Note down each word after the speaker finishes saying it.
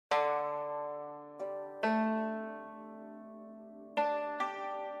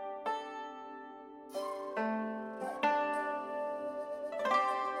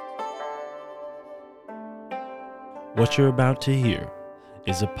What you're about to hear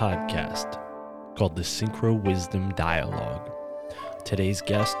is a podcast called the Synchro Wisdom Dialogue. Today's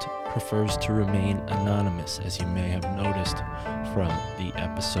guest prefers to remain anonymous, as you may have noticed from the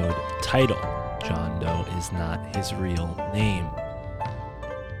episode title. John Doe is not his real name.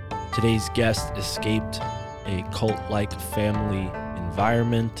 Today's guest escaped a cult-like family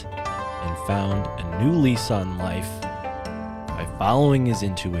environment and found a new lease on life by following his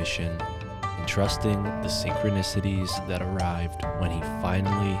intuition and trusting the synchronicities that arrived when he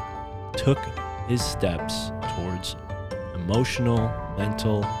finally took his steps towards emotional,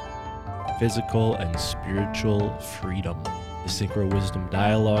 mental, physical, and spiritual freedom. The Synchro Wisdom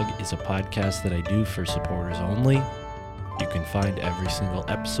Dialogue is a podcast that I do for supporters only. You can find every single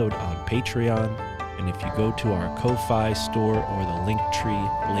episode on Patreon, and if you go to our Ko-Fi store or the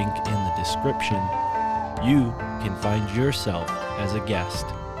Linktree link in the description, you can find yourself as a guest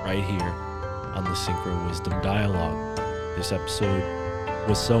right here on the Synchro Wisdom Dialogue. This episode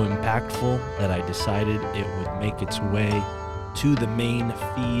was so impactful that I decided it would make its way to the main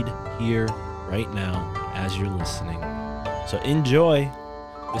feed here right now as you're listening. So enjoy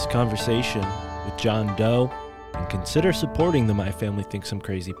this conversation with John Doe and consider supporting the My Family Thinks I'm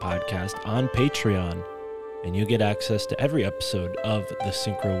Crazy podcast on Patreon, and you'll get access to every episode of the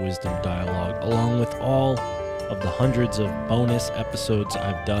Synchro Wisdom Dialogue, along with all of the hundreds of bonus episodes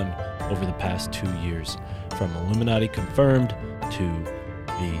I've done over the past 2 years, from Illuminati Confirmed to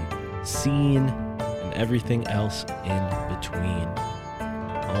The Scene and everything else in between.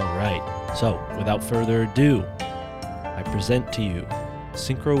 All right, so without further ado, I present to you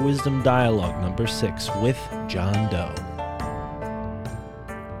Synchro Wisdom Dialogue number 6 with John Doe.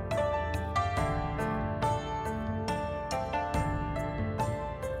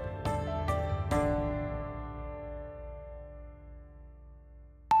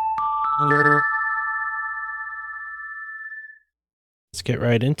 Let's get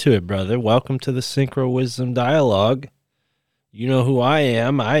right into it, brother. Welcome to the Synchro Wisdom Dialogue. You know who I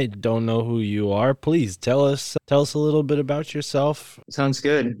am. I don't know who you are. Please tell us a little bit about yourself. Sounds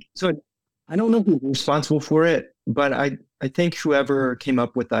good. So I don't know who's responsible for it, but I think whoever came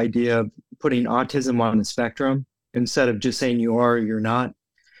up with the idea of putting autism on the spectrum instead of just saying you are or you're not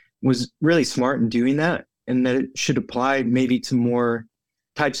was really smart in doing that, and that it should apply maybe to more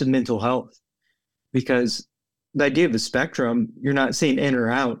types of mental health, because the idea of the spectrum, you're not saying in or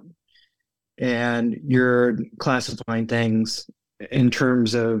out, and you're classifying things in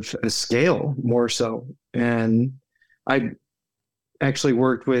terms of a scale more so. And I actually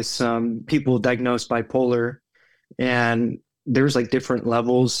worked with some people diagnosed bipolar, and there's like different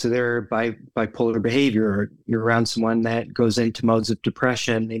levels to their bipolar behavior. You're around someone that goes into modes of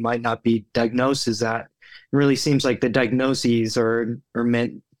depression, they might not be diagnosed as that. It really seems like the diagnoses are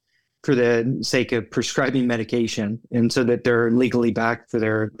meant for the sake of prescribing medication, and so that they're legally backed for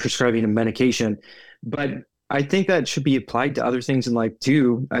their prescribing of medication. But I think that should be applied to other things in life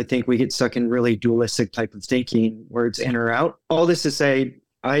too. I think we get stuck in really dualistic type of thinking where it's in or out. All this to say,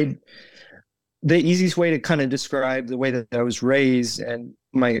 the easiest way to kind of describe the way that I was raised and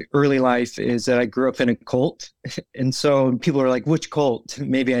my early life is that I grew up in a cult. And so people are like, which cult?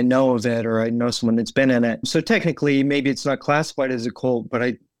 Maybe I know of it, or I know someone that's been in it. So technically, maybe it's not classified as a cult, but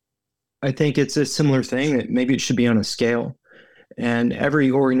I think it's a similar thing, that maybe it should be on a scale. And every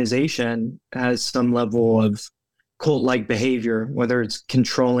organization has some level of cult-like behavior, whether it's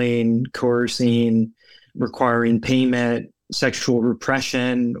controlling, coercing, requiring payment, sexual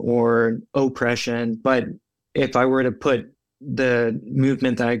repression, or oppression. But if I were to put the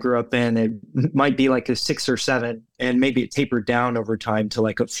movement that I grew up in, it might be like a 6 or 7, and maybe it tapered down over time to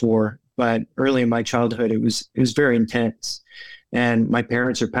like a 4. But early in my childhood, it was very intense. And my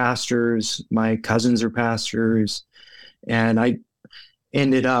parents are pastors, my cousins are pastors, and I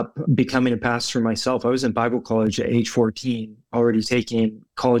ended up becoming a pastor myself. I was in Bible college at age 14, already taking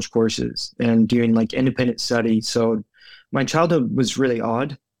college courses and doing like independent study. So my childhood was really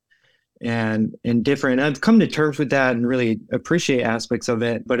odd and different. I've come to terms with that and really appreciate aspects of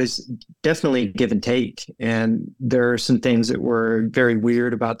it, but it's definitely give and take. And there are some things that were very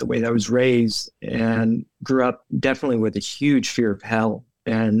weird about the way that I was raised, and grew up definitely with a huge fear of hell.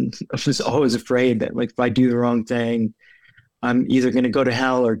 And I was always afraid that, like, if I do the wrong thing, I'm either going to go to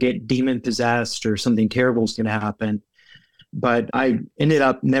hell or get demon possessed, or something terrible is going to happen. But I ended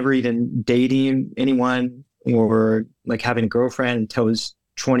up never even dating anyone or like having a girlfriend until I was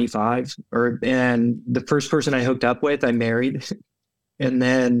 25, and the first person I hooked up with, I married, and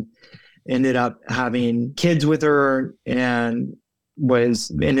then ended up having kids with her, and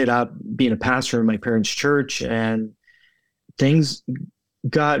ended up being a pastor in my parents' church, and things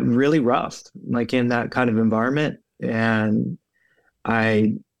got really rough, like in that kind of environment. and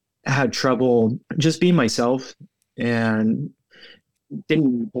I had trouble just being myself and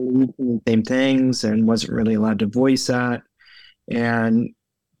didn't believe in the same things and wasn't really allowed to voice that. And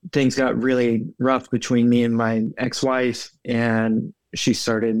things got really rough between me and my ex-wife, and she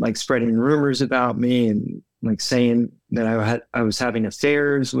started like spreading rumors about me and like saying that I was having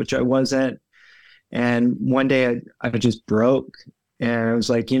affairs, which I wasn't. And one day I just broke, and I was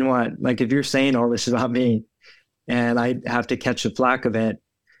like, you know what? Like, if you're saying all this about me and I have to catch the flack of it,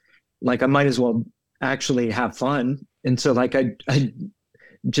 like I might as well actually have fun. And so like I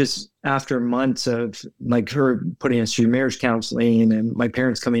just after months of like her putting us through marriage counseling and my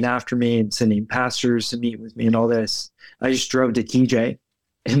parents coming after me and sending pastors to meet with me and all this, I just drove to TJ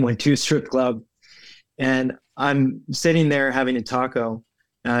and went to a strip club. And I'm sitting there having a taco.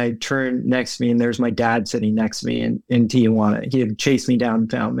 I turn next to me and there's my dad sitting next to me in Tijuana. He had chased me down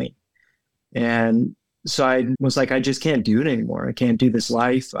and found me. And so I was like, I just can't do it anymore. I can't do this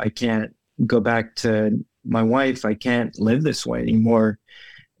life. I can't go back to my wife. I can't live this way anymore.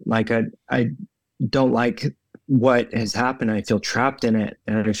 Like I don't like what has happened. I feel trapped in it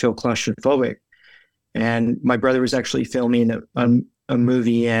and I feel claustrophobic. And my brother was actually filming a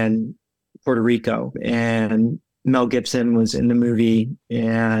movie in Puerto Rico, and Mel Gibson was in the movie,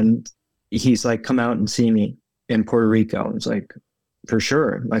 and he's like, come out and see me in Puerto Rico. I was like, for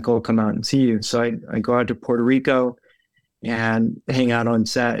sure. Like, I'll come out and see you. So I go out to Puerto Rico and hang out on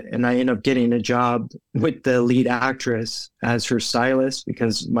set. And I end up getting a job with the lead actress as her stylist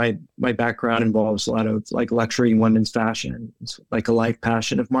because my background involves a lot of like luxury women's fashion. It's like a life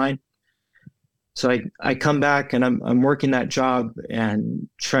passion of mine. So I come back and I'm working that job and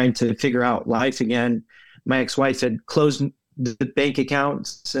trying to figure out life again. My ex-wife had closed the bank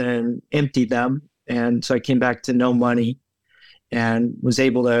accounts and emptied them. And so I came back to no money and was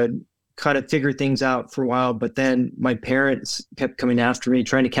able to kind of figure things out for a while. But then my parents kept coming after me,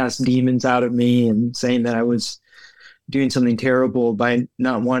 trying to cast demons out of me and saying that I was doing something terrible by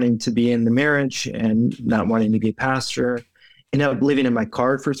not wanting to be in the marriage and not wanting to be a pastor. Ended up living in my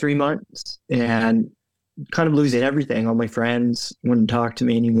car for 3 months and kind of losing everything. All my friends wouldn't talk to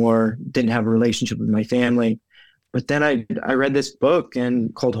me anymore, didn't have a relationship with my family. But then I read this book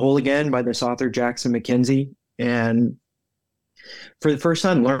called Whole Again by this author, Jackson McKenzie. And for the first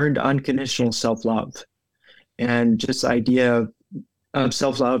time, learned unconditional self-love and just the idea of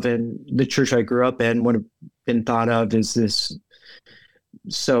self-love. And the church I grew up in would have been thought of as this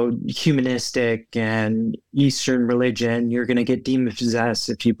so humanistic and Eastern religion. You're going to get demon possessed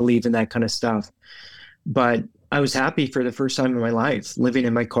if you believe in that kind of stuff. But I was happy for the first time in my life, living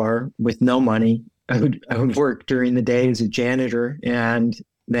in my car with no money. I would work during the day as a janitor and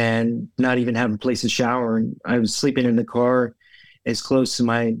then not even have a place to shower. And I was sleeping in the car as close to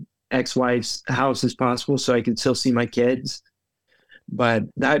my ex-wife's house as possible so I could still see my kids. But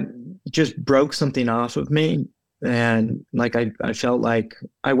that just broke something off of me. And like I felt like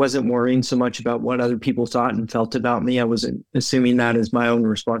I wasn't worrying so much about what other people thought and felt about me. I wasn't assuming that as my own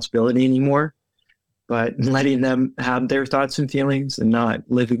responsibility anymore, but letting them have their thoughts and feelings and not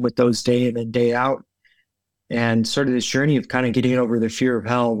living with those day in and day out. And started this journey of kind of getting over the fear of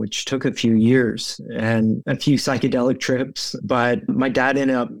hell, which took a few years and a few psychedelic trips. But my dad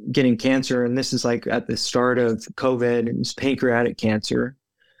ended up getting cancer. And this is like at the start of COVID, it was pancreatic cancer.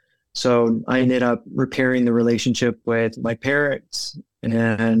 So I ended up repairing the relationship with my parents.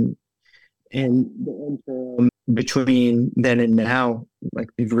 And between then and now, like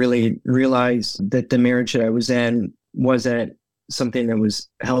we've really realized that the marriage that I was in wasn't something that was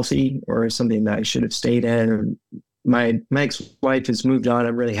healthy or something that I should have stayed in. My ex-wife has moved on.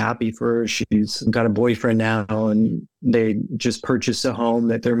 I'm really happy for her. She's got a boyfriend now and they just purchased a home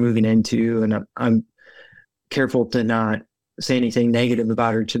that they're moving into. And I'm careful to not say anything negative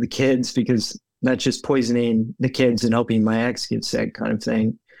about her to the kids because that's just poisoning the kids and helping my ex get sick kind of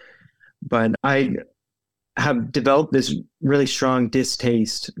thing. But I have developed this really strong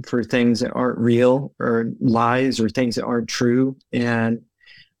distaste for things that aren't real or lies or things that aren't true, and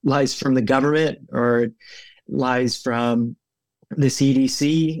lies from the government or lies from the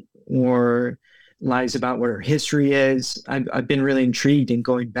CDC or lies about what our history is. I've been really intrigued in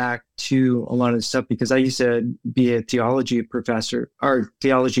going back to a lot of stuff because I used to be a theology professor,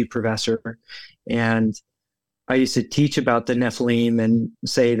 and I used to teach about the Nephilim and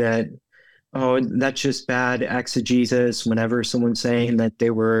say that, oh, that's just bad exegesis whenever someone's saying that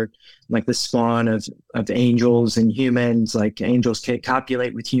they were like the spawn of angels and humans, like angels can't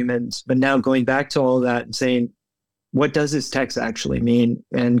copulate with humans. But now going back to all of that and saying, what does this text actually mean?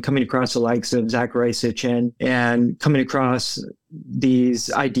 And coming across the likes of Zachariah Sitchin and coming across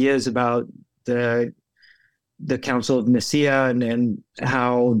these ideas about the the Council of Nicaea and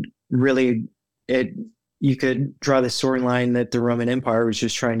how really you could draw the storyline that the Roman Empire was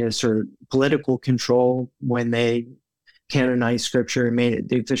just trying to assert political control when they canonized scripture and made it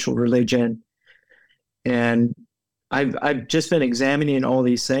the official religion. And I've just been examining all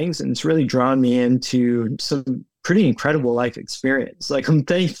these things, and it's really drawn me into some pretty incredible life experience. Like, I'm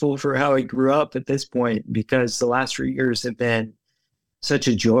thankful for how I grew up at this point, because the last 3 years have been such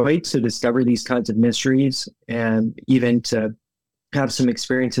a joy to discover these kinds of mysteries, and even to have some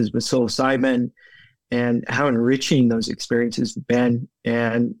experiences with psilocybin and how enriching those experiences have been,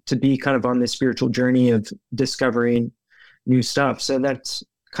 and to be kind of on this spiritual journey of discovering new stuff. So that's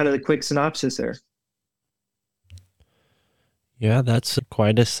kind of the quick synopsis there. Yeah, that's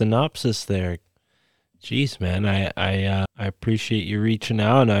quite a synopsis there. Jeez, man, I appreciate you reaching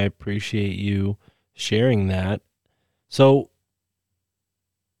out, and I appreciate you sharing that. So,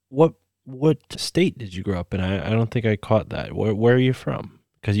 what state did you grow up in? I don't think I caught that. Where are you from?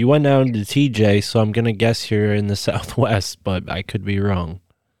 Because you went down to TJ, so I'm gonna guess you're in the Southwest, but I could be wrong.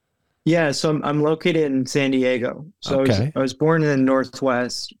 Yeah, so I'm located in San Diego. So Okay. I was born in the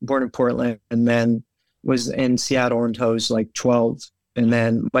Northwest, born in Portland, and then was in Seattle until I was like 12. And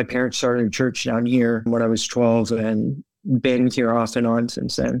then my parents started a church down here when I was 12, and been here off and on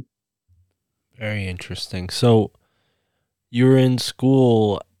since then. Very interesting. So you were in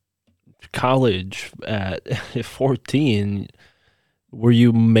school, college at 14. Were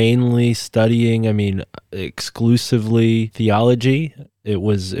you mainly studying, exclusively theology?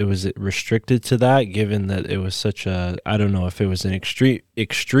 Was it restricted to that, given that it was such a, I don't know if it was an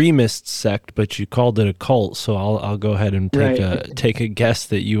extremist sect, but you called it a cult. So I'll go ahead and take a guess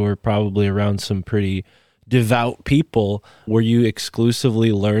that you were probably around some pretty devout people. Were you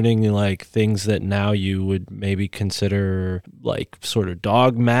exclusively learning like things that now you would maybe consider like sort of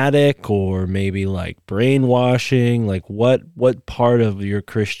dogmatic, or maybe like brainwashing? Like what part of your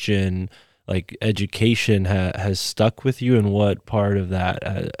Christian like education has stuck with you, and what part of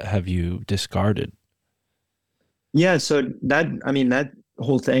that have you discarded? Yeah, so that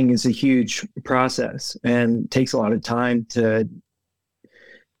whole thing is a huge process and takes a lot of time to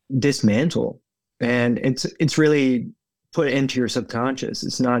dismantle. And it's really put into your subconscious.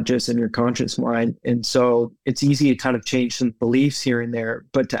 It's not just in your conscious mind. And so it's easy to kind of change some beliefs here and there,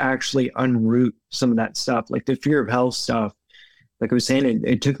 but to actually unroot some of that stuff, like the fear of hell stuff, like I was saying,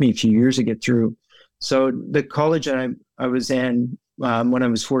 it took me a few years to get through. So the college that I was in when I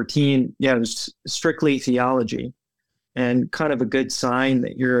was 14, yeah, it was strictly theology. And kind of a good sign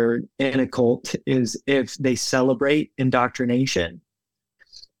that you're in a cult is if they celebrate indoctrination,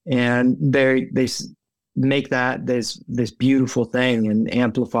 and they make that this beautiful thing and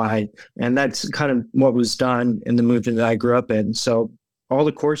amplified. And that's kind of what was done in the movement that I grew up in. So all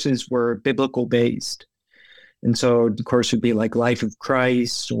the courses were biblical based. And so the course would be like Life of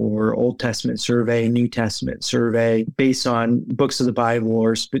Christ or Old Testament survey, New Testament survey, based on books of the Bible,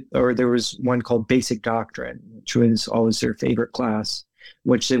 or there was one called Basic Doctrine, which was always their favorite class,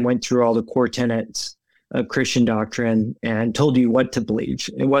 which they went through all the core tenets of Christian doctrine and told you what to believe.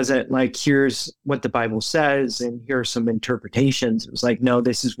 It wasn't like, here's what the Bible says and here are some interpretations. It was like, no,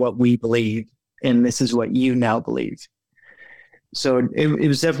 this is what we believe and this is what you now believe. So it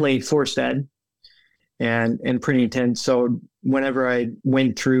was definitely forced ed and pretty intense. So whenever I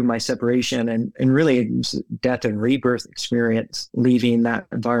went through my separation and really it was death and rebirth experience, leaving that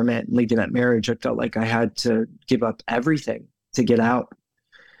environment, leaving that marriage, I felt like I had to give up everything to get out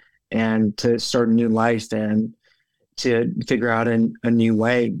and to start a new life and to figure out a new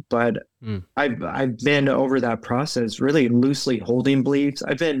way. But I've been over that process, really loosely holding beliefs.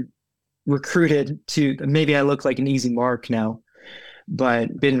 I've been recruited to, maybe I look like an easy mark now,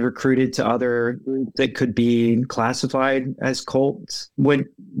 but been recruited to other groups that could be classified as cults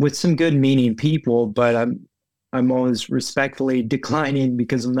with some good meaning people, but I'm always respectfully declining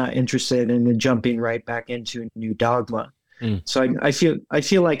because I'm not interested in jumping right back into a new dogma. So I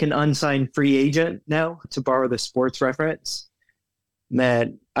feel like an unsigned free agent now, to borrow the sports reference, that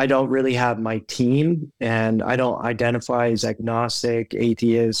I don't really have my team, and I don't identify as agnostic,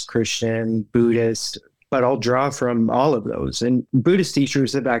 atheist, Christian, Buddhist, but I'll draw from all of those. And Buddhist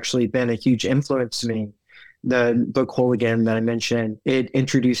teachers have actually been a huge influence to me. The book Hooligan that I mentioned, it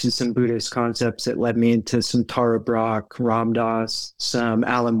introduces some Buddhist concepts that led me into some Tara Brach, Ram Dass, some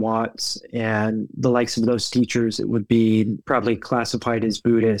Alan Watts, and the likes of those teachers. It would be probably classified as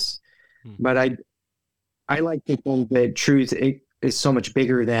Buddhist. But I like to think that truth is so much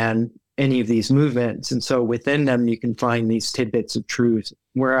bigger than any of these movements. And so within them, you can find these tidbits of truth.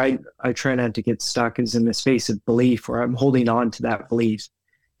 Where I try not to get stuck is in the space of belief, where I'm holding on to that belief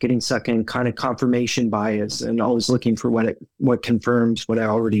getting stuck in kind of confirmation bias and always looking for what confirms what I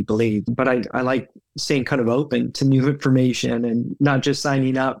already believe. But I like staying kind of open to new information and not just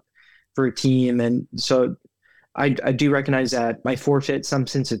signing up for a team. And so I do recognize that I forfeit some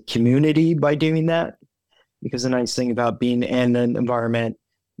sense of community by doing that, because the nice thing about being in an environment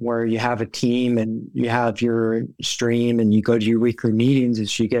where you have a team and you have your stream and you go to your weekly meetings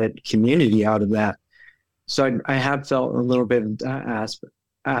is you get community out of that. So I have felt a little bit of that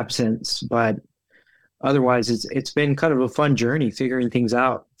absence, but otherwise it's been kind of a fun journey figuring things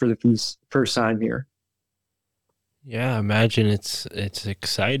out for the first time here. Yeah, I imagine it's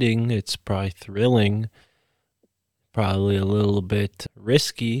exciting. It's probably thrilling, probably a little bit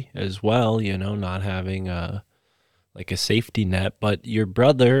risky as well, not having a safety net. But your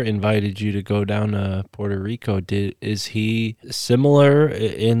brother invited you to go down to Puerto Rico. Is he similar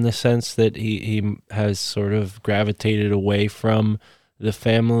in the sense that he has sort of gravitated away from the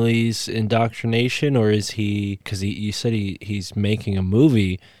family's indoctrination, or is he, because you said he's making a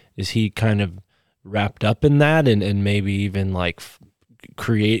movie, is he kind of wrapped up in that and maybe even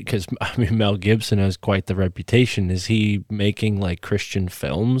create, because I mean Mel Gibson has quite the reputation. Is he making Christian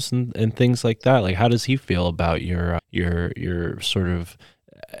films and things like that? How does he feel about your sort of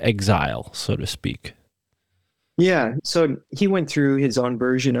exile, so to speak? Yeah, so he went through his own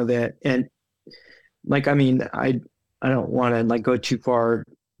version of it, and I mean, I don't want to go too far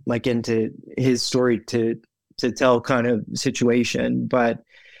into his story to tell kind of situation, but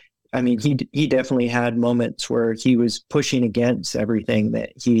I mean, he definitely had moments where he was pushing against everything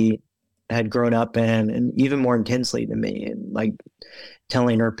that he had grown up in, and even more intensely than me, and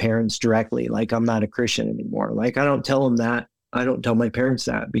telling her parents directly, I'm not a Christian anymore. I don't tell them that. I don't tell my parents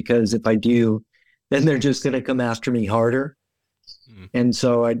that, because if I do, then they're just going to come after me harder. And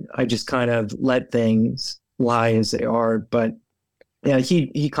so I just kind of let things lie as they are. But yeah,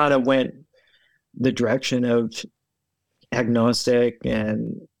 he kind of went the direction of agnostic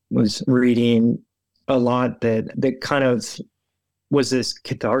and was reading a lot that kind of was this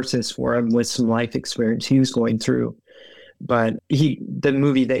catharsis for him with some life experience he was going through. But the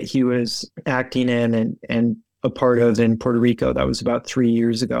movie that he was acting in and a part of in Puerto Rico, that was about 3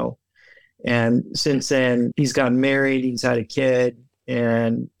 years ago. And since then, he's gotten married, he's had a kid,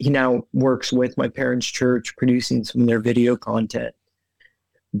 and he now works with my parents' church, producing some of their video content.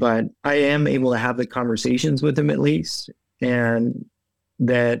 But I am able to have the conversations with him at least. And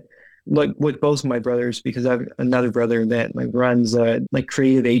that, with both of my brothers, because I have another brother that runs a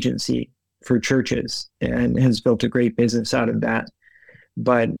creative agency for churches and has built a great business out of that.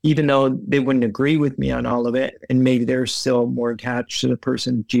 But even though they wouldn't agree with me on all of it, and maybe they're still more attached to the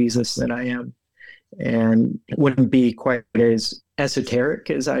person Jesus than I am, and wouldn't be quite as esoteric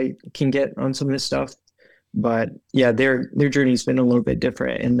as I can get on some of this stuff. But yeah, their journey's been a little bit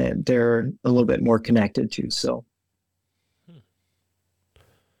different, and that they're a little bit more connected to. So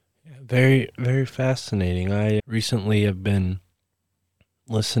very, very fascinating. I recently have been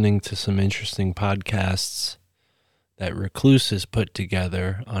listening to some interesting podcasts that Recluse has put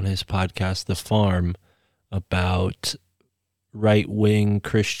together on his podcast, The Farm, about right-wing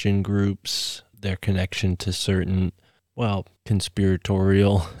Christian groups, their connection to certain,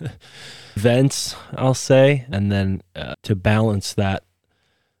 conspiratorial events, I'll say. And then to balance that,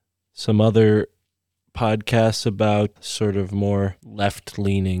 some other podcasts about sort of more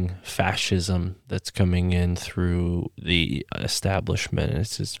left-leaning fascism that's coming in through the establishment.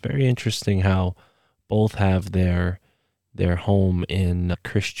 It's just very interesting how both have their home in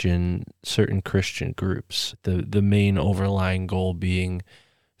certain Christian groups. The main overlying goal being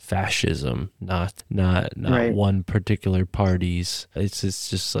fascism, not right. One particular party's. It's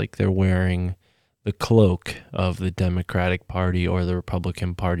just they're wearing the cloak of the Democratic Party or the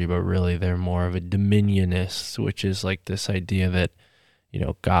Republican Party, but really they're more of a dominionist, which is this idea that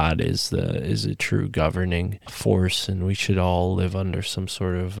God is a true governing force, and we should all live under some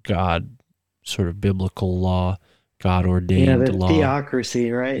sort of God, sort of biblical law, God ordained the law.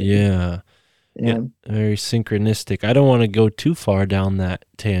 Theocracy, right? Yeah. Very synchronistic. I don't want to go too far down that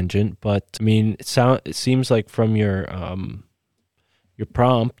tangent, but I mean, it seems like from your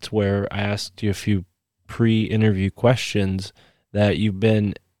prompt, where I asked you a few pre-interview questions, that you've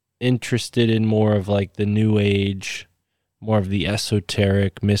been interested in more of the New Age, more of the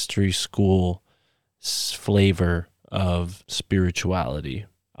esoteric mystery school flavor of spirituality,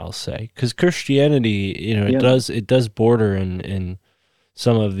 I'll say. Because Christianity, it does border in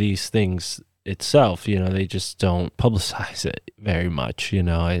some of these things itself. They just don't publicize it very much.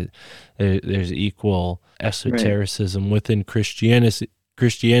 There's equal esotericism within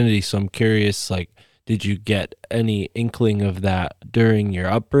Christianity. So I'm curious, Did you get any inkling of that during your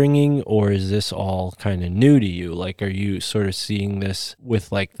upbringing, or is this all kind of new to you? Like, are you sort of seeing this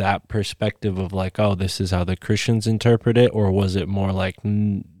with like that perspective of like, oh, this is how the Christians interpret it? Or was it more like,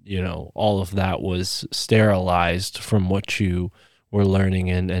 all of that was sterilized from what you were learning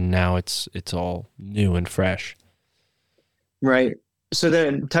and now it's all new and fresh? Right. So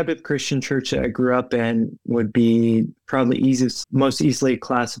the type of Christian church that I grew up in would be probably most easily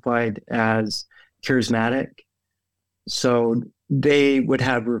classified as charismatic. So they would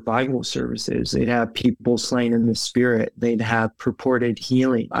have revival services. They'd have people slain in the spirit. They'd have purported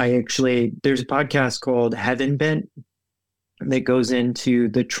healing. There's a podcast called Heaven Bent that goes into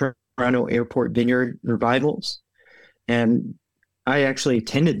the Toronto Airport Vineyard revivals. And I actually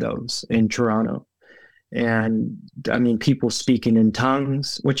attended those in Toronto. And I mean, people speaking in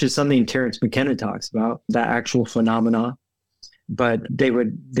tongues, which is something Terence McKenna talks about, that actual phenomena. But they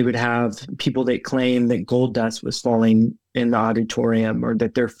would have people that claim that gold dust was falling in the auditorium or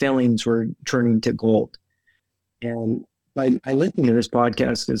that their fillings were turning to gold. And I listened to this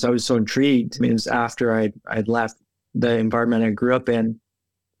podcast because I was so intrigued. I mean, it was after I'd left the environment I grew up in.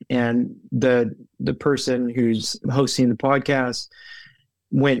 And the person who's hosting the podcast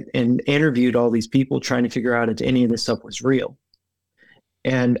went and interviewed all these people trying to figure out if any of this stuff was real,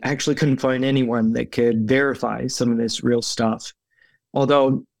 and actually couldn't find anyone that could verify some of this real stuff.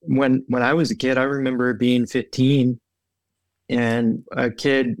 Although when I was a kid, I remember being 15 and a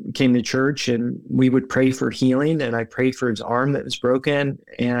kid came to church and we would pray for healing, and I prayed for his arm that was broken,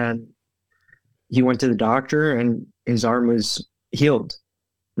 and he went to the doctor and his arm was healed.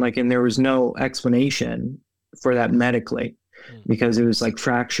 And there was no explanation for that medically, because it was like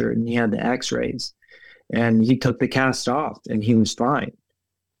fractured, and he had the x-rays, and he took the cast off and he was fine.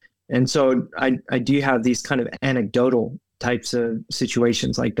 And so I do have these kind of anecdotal types of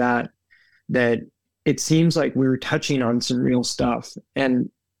situations like that it seems like we were touching on some real stuff. And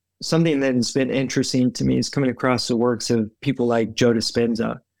something that has been interesting to me is coming across the works of people like Joe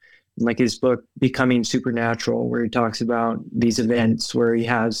Dispenza, like his book Becoming Supernatural, where he talks about these events where he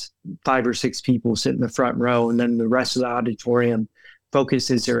has 5 or 6 people sit in the front row, and then the rest of the auditorium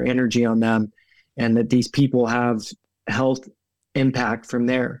focuses their energy on them, and that these people have health impact from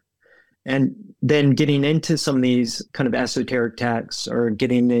there. And then getting into some of these kind of esoteric texts, or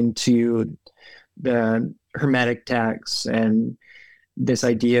getting into the Hermetic texts, and this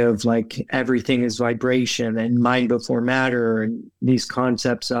idea of like everything is vibration and mind before matter, and these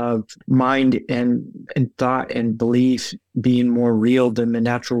concepts of mind and thought and belief being more real than the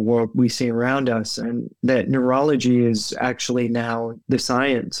natural world we see around us, and that neurology is actually now the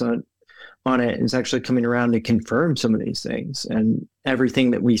science on it is actually coming around to confirm some of these things, and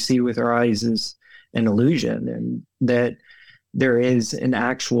everything that we see with our eyes is an illusion, and that there is an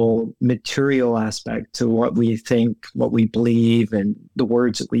actual material aspect to what we think, what we believe, and the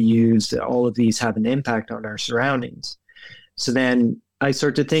words that we use, that all of these have an impact on our surroundings. So then I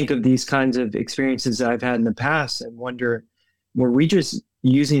start to think of these kinds of experiences that I've had in the past and wonder, were we just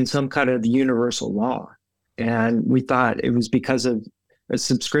using some kind of universal law? And we thought it was because of a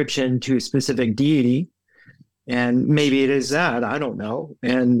subscription to a specific deity, and maybe it is that, I don't know.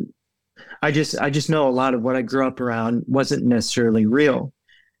 And I just know a lot of what I grew up around wasn't necessarily real.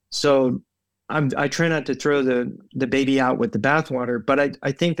 So I try not to throw the baby out with the bathwater, but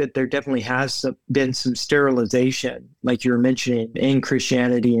I think that there definitely has been some sterilization, like you were mentioning, in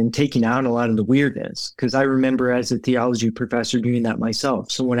Christianity, and taking out a lot of the weirdness. Because I remember as a theology professor doing that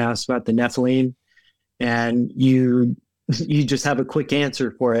myself. Someone asked about the Nephilim, and you just have a quick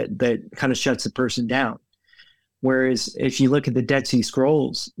answer for it that kind of shuts the person down. Whereas if you look at the Dead Sea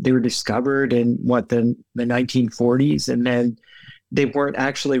Scrolls, they were discovered in the 1940s, and then they weren't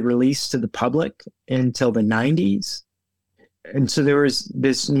actually released to the public until the 90s. And so there was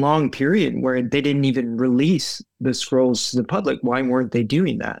this long period where they didn't even release the scrolls to the public. Why weren't they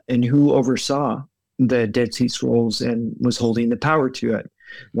doing that? And who oversaw the Dead Sea Scrolls and was holding the power to it?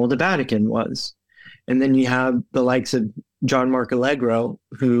 Well, the Vatican was. And then you have the likes of John Mark Allegro,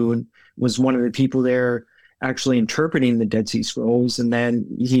 who was one of the people there actually interpreting the Dead Sea Scrolls. And then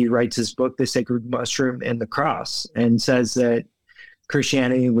he writes his book, The Sacred Mushroom and the Cross, and says that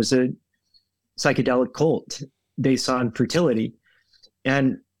Christianity was a psychedelic cult based on fertility.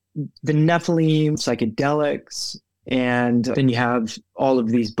 And the Nephilim, psychedelics, and then you have all of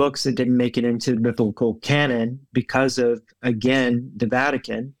these books that didn't make it into the biblical canon because of, again, the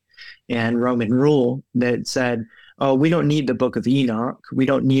Vatican and Roman rule that said, oh, we don't need the book of Enoch. We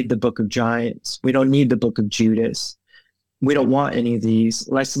don't need the book of Giants. We don't need the book of Judas. We don't want any of these.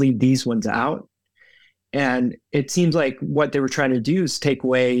 Let's leave these ones out. And it seems like what they were trying to do is take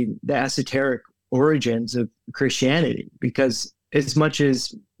away the esoteric origins of Christianity, because as much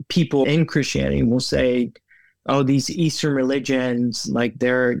as people in Christianity will say, oh, these Eastern religions, like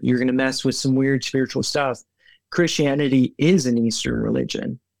you're going to mess with some weird spiritual stuff. Christianity is an Eastern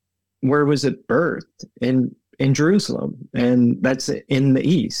religion. Where was it birthed? In Jerusalem, and that's in the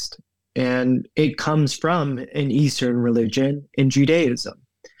East. And it comes from an Eastern religion in Judaism.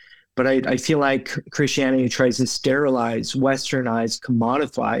 But I feel like Christianity tries to sterilize, westernize,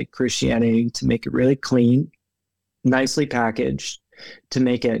 commodify Christianity to make it really clean, nicely packaged, to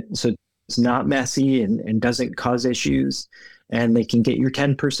make it so it's not messy and doesn't cause issues. And they can get your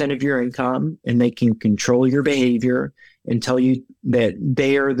 10% of your income, and they can control your behavior and tell you that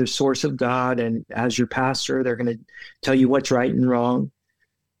they are the source of God. And as your pastor, they're going to tell you what's right and wrong.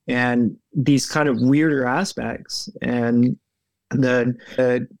 And these kind of weirder aspects and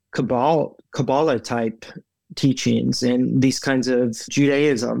the Kabbalah type teachings and these kinds of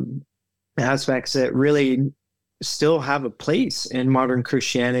Judaism aspects that really still have a place in modern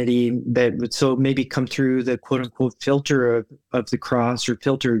Christianity that would so maybe come through the quote unquote filter of the cross or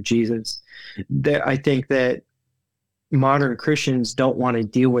filter of Jesus. That I think that modern Christians don't want to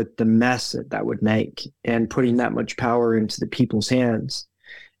deal with the mess that would make and putting that much power into the people's hands.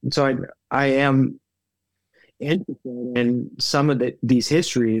 And so I am interested in some of these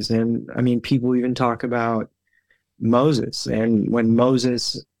histories. And I mean, people even talk about Moses, and when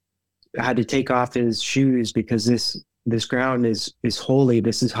Moses had to take off his shoes because this ground is holy,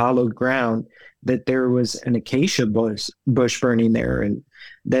 this is hallowed ground, that there was an acacia bush burning there, and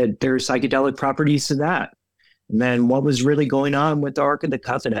that there's psychedelic properties to that. And then what was really going on with the Ark of the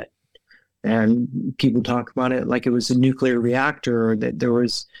Covenant? And people talk about it like it was a nuclear reactor, or that there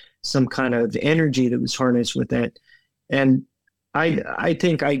was some kind of energy that was harnessed with it. And I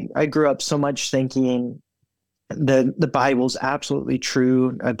think I grew up so much thinking the Bible's absolutely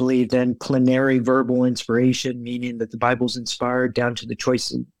true. I believed in plenary verbal inspiration, meaning that the Bible's inspired down to the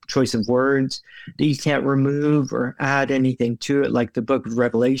choice of words, that you can't remove or add anything to it, like the book of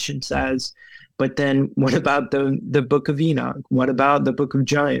Revelation says. But then what about the book of Enoch? What about the book of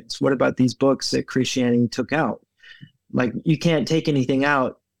Giants? What about these books that Christianity took out? Like, you can't take anything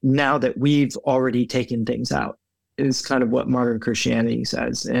out now that we've already taken things out, is kind of what modern Christianity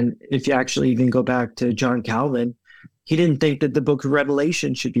says. And if you actually even go back to John Calvin, he didn't think that the book of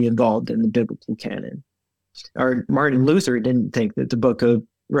Revelation should be involved in the biblical canon. Or Martin Luther didn't think that the book of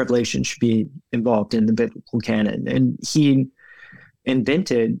Revelation should be involved in the biblical canon. And he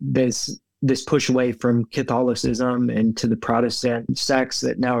invented this push away from Catholicism and to the Protestant sects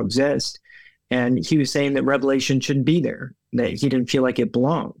that now exist. And he was saying that Revelation shouldn't be there, that he didn't feel like it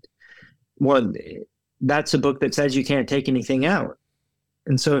belonged. Well, that's a book that says you can't take anything out.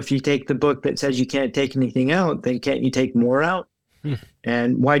 And so if you take the book that says you can't take anything out, then can't you take more out?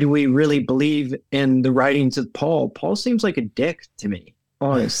 And why do we really believe in the writings of Paul? Paul seems like a dick to me,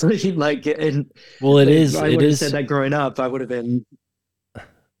 honestly. Like, and well, it is. I would have said that growing up, I would have been.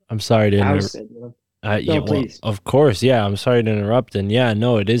 I'm sorry to interrupt. No, please. Well, of course, yeah. I'm sorry to interrupt. And yeah,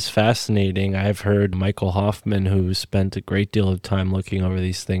 no, it is fascinating. I've heard Michael Hoffman, who spent a great deal of time looking over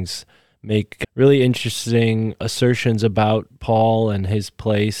these things, make really interesting assertions about Paul and his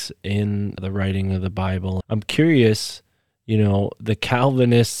place in the writing of the Bible. I'm curious, the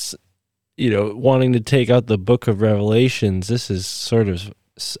Calvinists, wanting to take out the book of Revelations. This is sort of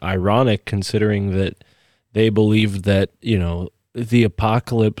ironic considering that they believed that, the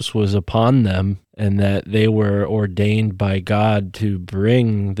apocalypse was upon them and that they were ordained by God to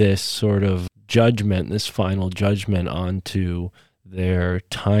bring this sort of judgment, this final judgment onto their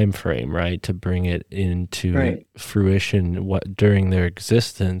time frame, right? To bring it into fruition during their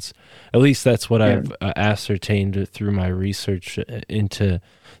existence. At least that's what I've ascertained through my research into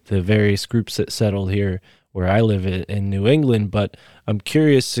the various groups that settled here where I live in New England. But I'm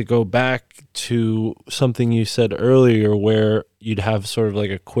curious to go back to something you said earlier where you'd have sort of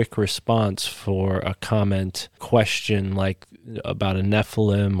like a quick response for a question like about a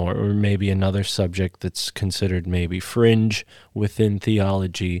Nephilim or maybe another subject that's considered maybe fringe within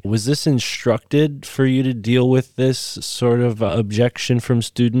theology. Was this instructed for you to deal with this sort of objection from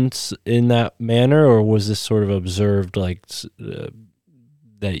students in that manner, or was this sort of observed like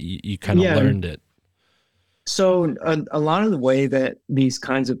that you kind of learned it? So a lot of the way that these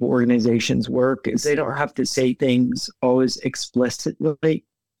kinds of organizations work is they don't have to say things always explicitly,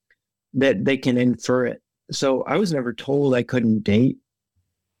 that they can infer it. So I was never told I couldn't date.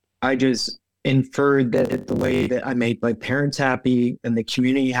 I just inferred that the way that I made my parents happy and the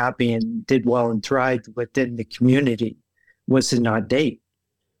community happy and did well and thrived within the community was to not date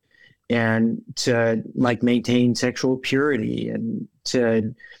and to like maintain sexual purity and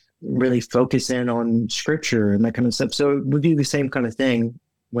to really focus in on scripture and that kind of stuff. So it would be the same kind of thing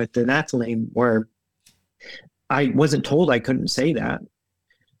with the Nephilim, where I wasn't told I couldn't say that,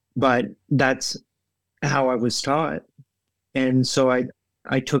 but that's how I was taught. And so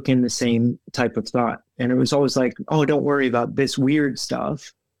I took in the same type of thought. And it was always like, oh, don't worry about this weird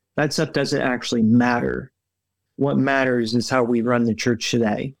stuff. That stuff doesn't actually matter. What matters is how we run the church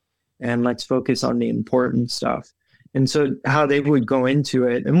today. And let's focus on the important stuff. And so how they would go into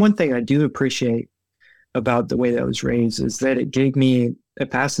it. And one thing I do appreciate about the way that I was raised is that it gave me a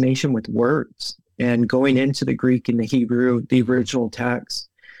fascination with words and going into the Greek and the Hebrew, the original text.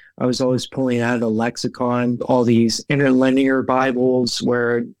 I was always pulling out a lexicon, all these interlinear Bibles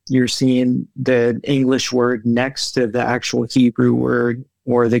where you're seeing the English word next to the actual Hebrew word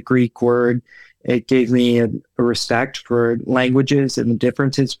or the Greek word. It gave me a respect for languages and the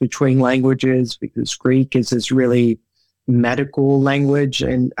differences between languages, because Greek is this really medical language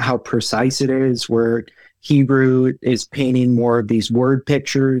and how precise it is, where Hebrew is painting more of these word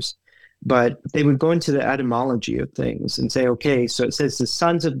pictures. But they would go into the etymology of things and say, okay, so it says the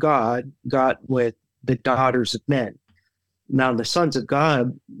sons of God got with the daughters of men. Now, the sons of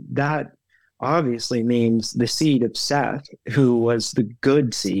God, that obviously means the seed of Seth, who was the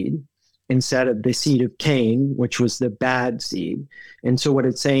good seed, instead of the seed of Cain, which was the bad seed. And so what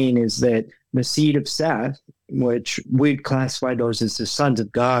it's saying is that the seed of Seth, which we'd classify those as the sons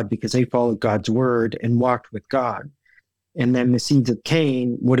of God because they followed God's word and walked with God. And then the seeds of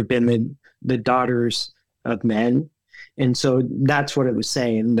Cain would have been the daughters of men. And so that's what it was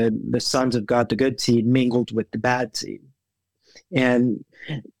saying. The sons of God, the good seed, mingled with the bad seed. And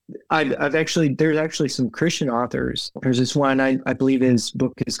there's actually some Christian authors. There's this one, I believe his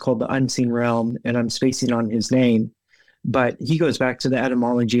book is called The Unseen Realm, and I'm spacing on his name. But he goes back to the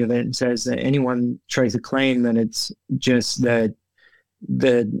etymology of it and says that anyone tries to claim that it's just the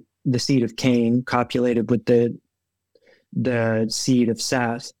seed of Cain copulated with the seed of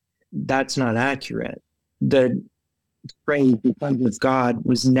Seth, that's not accurate. The phrase "the sons of God"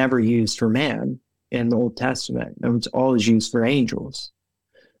 was never used for man in the Old Testament. It was always used for angels.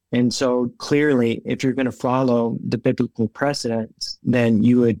 And so clearly, if you're going to follow the biblical precedents, then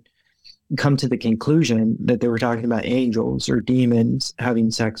you would come to the conclusion that they were talking about angels or demons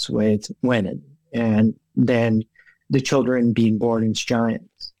having sex with women, and then the children being born as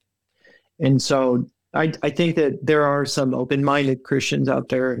giants. And so I think that there are some open-minded Christians out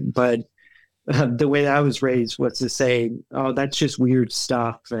there, but the way that I was raised was to say, oh, that's just weird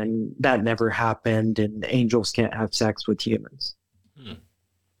stuff, and that never happened, and angels can't have sex with humans.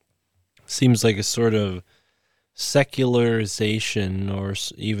 Seems like a sort of secularization or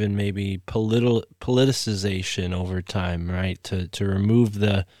even maybe politicization over time, right? To remove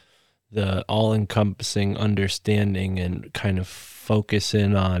the all-encompassing understanding and kind of focus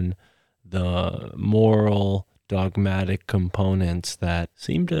in on the moral, dogmatic components that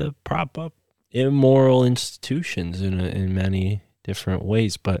seem to prop up immoral institutions in many different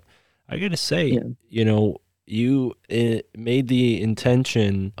ways. But I gotta say, you made the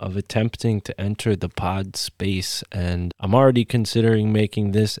intention of attempting to enter the pod space, and I'm already considering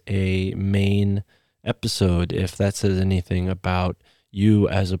making this a main episode, if that says anything about you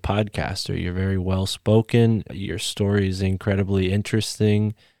as a podcaster. You're very well spoken, your story is incredibly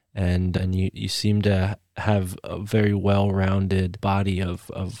interesting, and you seem to have a very well-rounded body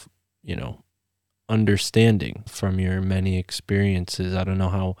of understanding from your many experiences. I don't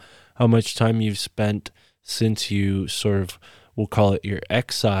know how much time you've spent since you sort of, we'll call it your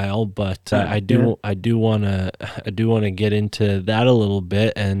exile, but I do want to get into that a little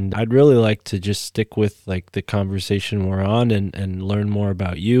bit, and I'd really like to just stick with like the conversation we're on and learn more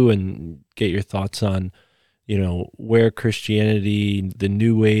about you and get your thoughts on where Christianity, the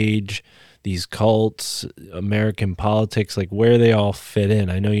New Age, these cults, American politics, like where they all fit in.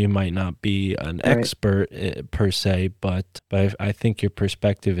 I know you might not be an expert per se, but I think your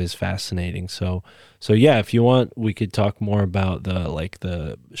perspective is fascinating. So yeah, if you want, we could talk more about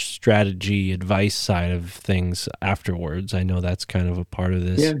the strategy advice side of things afterwards. I know that's kind of a part of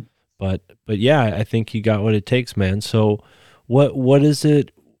this. Yeah. But yeah, I think you got what it takes, man. So what is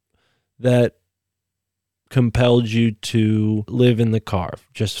it that compelled you to live in the car?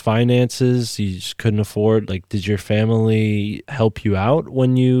 Just finances? You just couldn't afford? Like, did your family help you out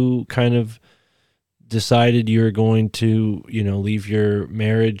when you kind of decided you were going to, leave your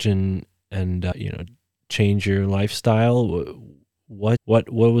marriage and change your lifestyle? What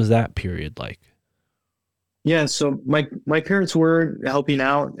was that period like? Yeah, so my parents were helping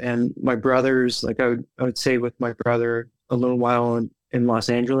out, and my brothers, like I would say with my brother a little while in Los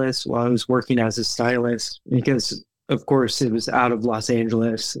Angeles while I was working as a stylist, because of course, it was out of Los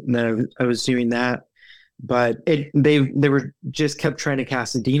Angeles, and then I was doing that. But they were just kept trying to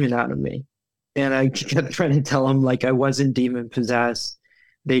cast a demon out of me, and I kept trying to tell them like I wasn't demon possessed.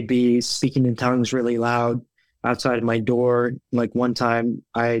 They'd be speaking in tongues really loud outside of my door. Like one time,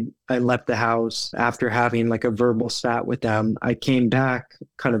 I left the house after having like a verbal spat with them. I came back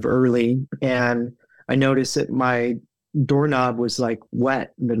kind of early, and I noticed that my doorknob was like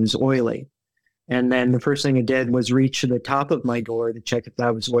wet and it was oily. And then the first thing I did was reach to the top of my door to check if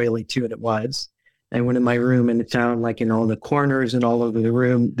that was oily too, and it was. I went in my room and it found like in all the corners and all over the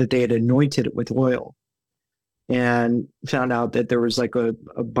room that they had anointed it with oil, and found out that there was like a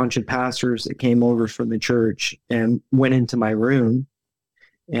bunch of pastors that came over from the church and went into my room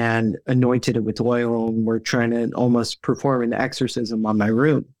and anointed it with oil and were trying to almost perform an exorcism on my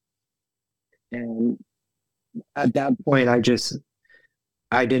room. And at that point,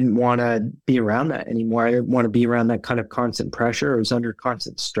 I didn't want to be around that anymore. I didn't want to be around that kind of constant pressure. I was under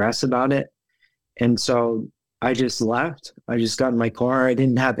constant stress about it. And so I just left. I just got in my car. I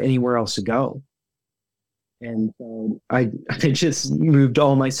didn't have anywhere else to go. And so I just moved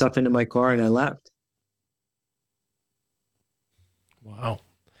all my stuff into my car and I left. Wow.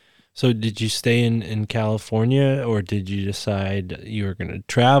 So did you stay in California, or did you decide you were going to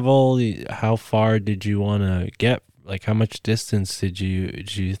travel? How far did you want to get? Like, how much distance did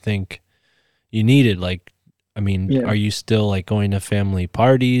you think you needed? Like, I mean, Yeah. are you still like going to family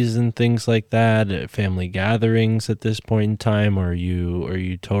parties and things like that, family gatherings at this point in time, or are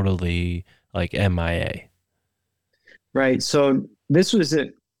you totally like MIA? Right. So this was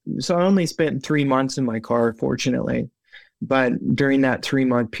it. So I only spent 3 months in my car, fortunately. But during that 3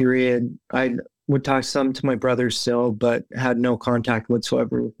 month period, I would talk some to my brothers still, but had no contact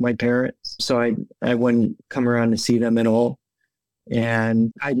whatsoever with my parents. So I wouldn't come around to see them at all.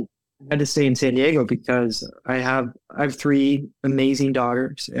 And I had to stay in San Diego because I have three amazing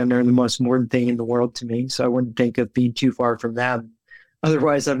daughters, and they're the most important thing in the world to me. So I wouldn't think of being too far from them.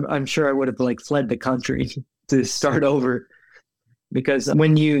 Otherwise, I'm sure I would have like fled the country to start over. Because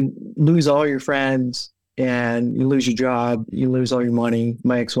when you lose all your friends and you lose your job, you lose all your money.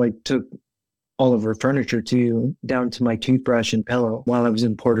 My ex-wife took all of her furniture too, down to my toothbrush and pillow while I was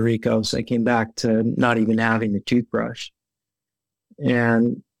in Puerto Rico. So I came back to not even having a toothbrush.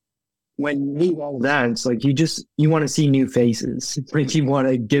 And when you leave all of that, it's like you want to see new faces. Like you want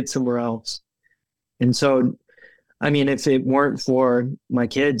to get somewhere else. And so I mean, if it weren't for my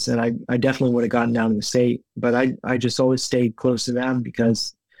kids, then I definitely would have gotten down to the state. But I just always stayed close to them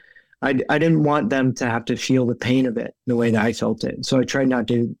because I didn't want them to have to feel the pain of it the way that I felt it. So I tried not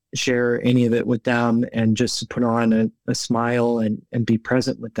to share any of it with them and just to put on a smile and be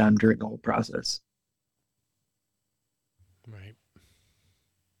present with them during the whole process. Right.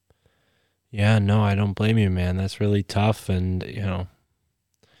 Yeah, no, I don't blame you, man. That's really tough. And,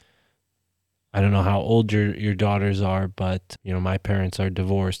 I don't know how old your daughters are, but, my parents are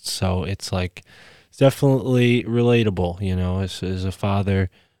divorced. So it's like, it's definitely relatable, as a father,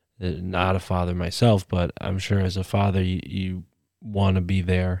 not a father myself, but I'm sure as a father, you want to be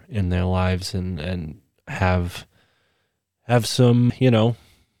there in their lives and have some,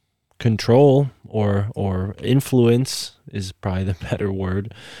 control or influence is probably the better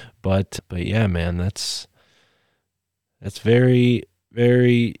word. But yeah, man, that's very,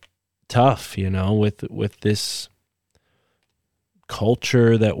 very tough, with this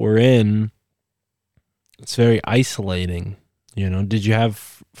culture that we're in. It's very isolating. Did you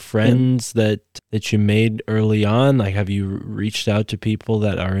have Yeah. friends that you made early on? Like, have you reached out to people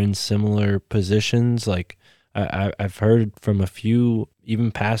that are in similar positions? Like, I've heard from a few,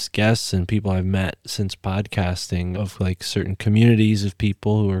 even past guests and people I've met since podcasting, of like certain communities of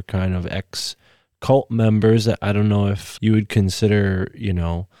people who are kind of ex cult members. I don't know if you would consider,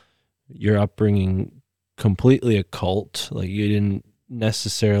 your upbringing completely a cult. Like, you didn't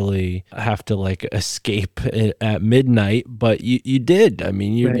necessarily have to like escape at midnight, but you did. I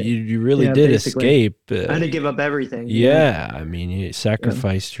mean, you Right. you, you really Yeah, did basically. escape. I had to give up everything. Yeah. Yeah, I mean, you Yeah.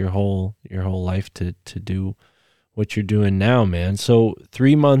 sacrificed your whole life to do what you're doing now, man. So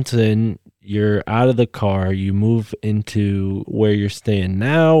 3 months in, you're out of the car, you move into where you're staying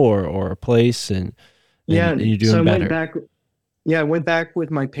now, or a place, and Yeah. you're So doing I went better. back. Yeah, I went back with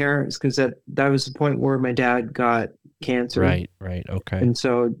my parents because that was the point where my dad got cancer. Right, right, okay. And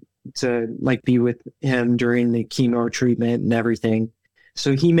so to like be with him during the chemo treatment and everything.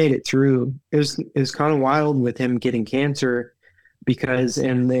 So he made it through. It was kind of wild with him getting cancer because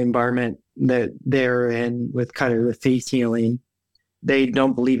in the environment that they're in with kind of the faith healing, they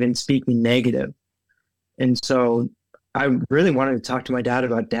don't believe in speaking negative. And so I really wanted to talk to my dad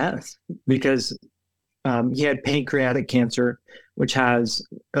about death because He had pancreatic cancer, which has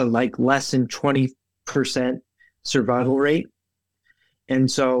like less than 20% survival rate. And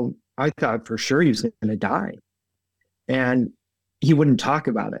so I thought for sure he was going to die. And he wouldn't talk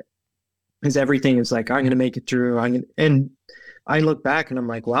about it because everything is like, I'm going to make it through. And I look back and I'm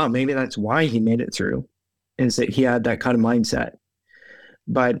like, wow, maybe that's why he made it through, is that he had that kind of mindset.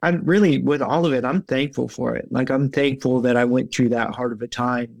 But I'm really, with all of it, I'm thankful for it. Like, I'm thankful that I went through that hard of a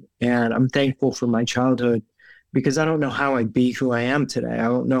time. And I'm thankful for my childhood, because I don't know how I'd be who I am today. I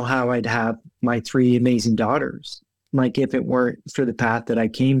don't know how I'd have my 3 amazing daughters, like if it weren't for the path that I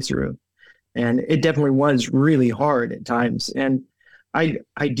came through. And it definitely was really hard at times. And I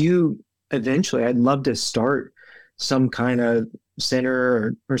do eventually, I'd love to start some kind of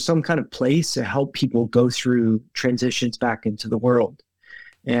center or some kind of place to help people go through transitions back into the world,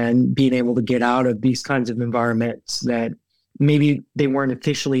 and being able to get out of these kinds of environments that maybe they weren't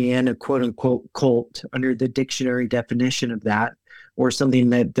officially in a quote unquote cult under the dictionary definition of that, or something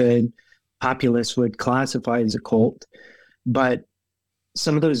that the populace would classify as a cult. But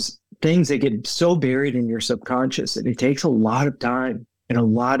some of those things, they get so buried in your subconscious that it takes a lot of time and a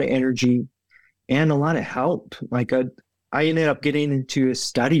lot of energy and a lot of help. I ended up getting into a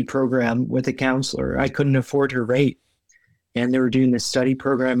study program with a counselor. I couldn't afford her rate. And they were doing this study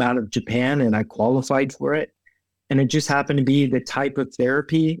program out of Japan, and I qualified for it. And it just happened to be the type of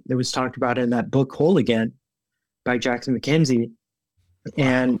therapy that was talked about in that book, Whole Again, by Jackson McKenzie,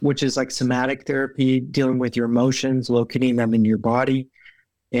 and which is like somatic therapy, dealing with your emotions, locating them in your body.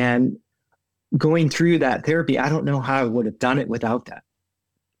 And going through that therapy, I don't know how I would have done it without that.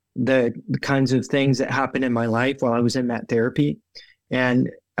 The kinds of things that happened in my life while I was in that therapy. And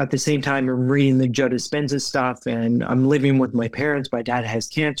at the same time, I'm reading the Joe Dispenza stuff, and I'm living with my parents. My dad has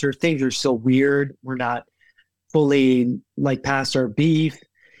cancer. Things are so weird. We're not fully like past our beef.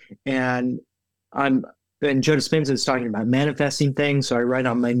 And Joe Dispenza is talking about manifesting things. So I write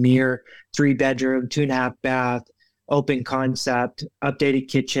on my mirror, 3-bedroom, 2.5 bath, open concept, updated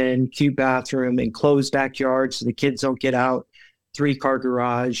kitchen, cute bathroom, enclosed backyard so the kids don't get out, 3-car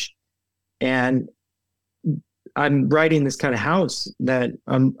garage. And I'm writing this kind of house that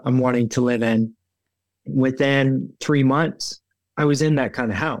I'm wanting to live in. Within 3 months, I was in that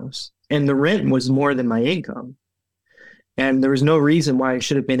kind of house, and the rent was more than my income. And there was no reason why I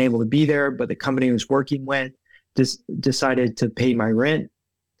should have been able to be there, but the company I was working with just decided to pay my rent.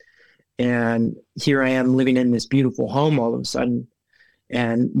 And here I am living in this beautiful home all of a sudden,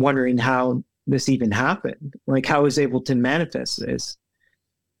 and wondering how this even happened. Like, how I was able to manifest this.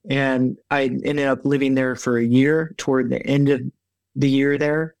 And I ended up living there for a year. Toward the end of the year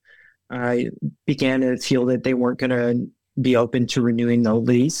there, I began to feel that they weren't going to be open to renewing the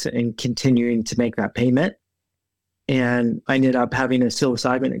lease and continuing to make that payment. And I ended up having a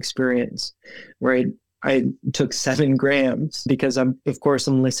psilocybin experience where I took 7 grams, because I'm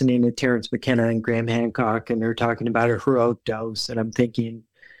listening to Terrence McKenna and Graham Hancock, and they're talking about a heroic dose. And I'm thinking,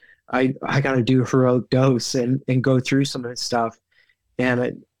 I got to do a heroic dose and go through some of this stuff.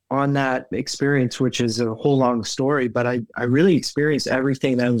 And on that experience, which is a whole long story, but I really experienced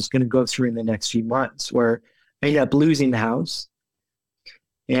everything that I was going to go through in the next few months, where I ended up losing the house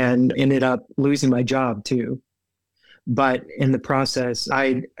and ended up losing my job too. But in the process,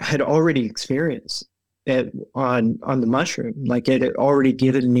 I had already experienced it on the mushroom. Like, it had already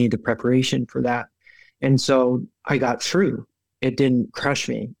given me the preparation for that. And so I got through. It didn't crush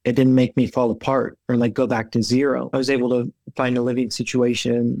me. It didn't make me fall apart or like go back to zero. I was able to find a living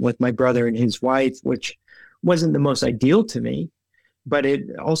situation with my brother and his wife, which wasn't the most ideal to me, but it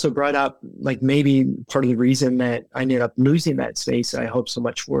also brought up, like, maybe part of the reason that I ended up losing that space I hope so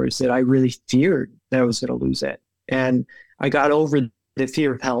much for is that I really feared that I was going to lose it. And I got over the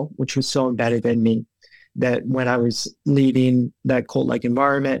fear of hell, which was so embedded in me, that when I was leaving that cult-like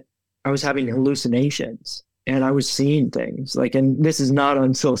environment, I was having hallucinations. And I was seeing things, like, and this is not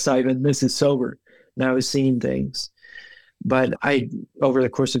on psilocybin, this is sober. And I was seeing things. But I, over the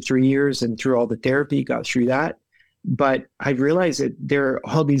course of 3 years and through all the therapy, got through that. But I realized that there are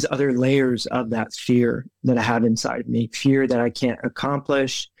all these other layers of that fear that I have inside me. Fear that I can't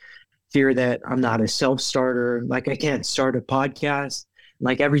accomplish, fear that I'm not a self-starter, like I can't start a podcast,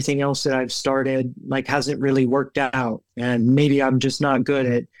 like everything else that I've started, like, hasn't really worked out. And maybe I'm just not good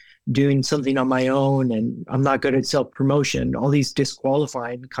at doing something on my own, and I'm not good at self-promotion, all these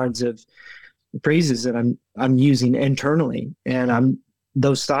disqualifying kinds of phrases that I'm using internally. And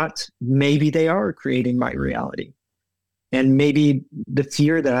those thoughts, maybe they are creating my reality. And maybe the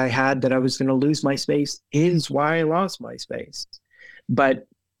fear that I had that I was going to lose my space is why I lost my space. But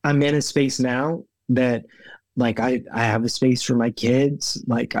I'm in a space now that Like I have a space for my kids.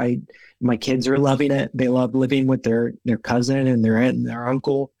 My kids are loving it. They love living with their cousin and their aunt and their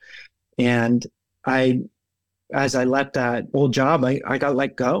uncle. And I, as I left that old job, I got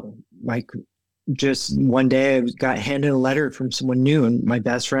let go. Like just one day I got handed a letter from someone new, and my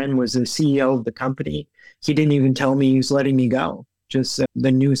best friend was the CEO of the company. He didn't even tell me he was letting me go. Just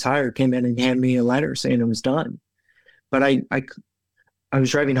the news hire came in and handed me a letter saying it was done. But I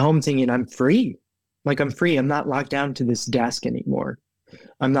was driving home thinking I'm free. Like I'm free. I'm not locked down to this desk anymore.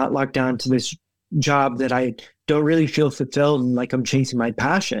 I'm not locked down to this job that I don't really feel fulfilled and like I'm chasing my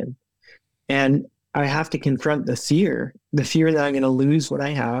passion. And I have to confront the fear that I'm going to lose what I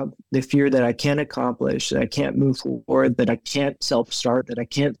have, the fear that I can't accomplish, that I can't move forward, that I can't self start, that I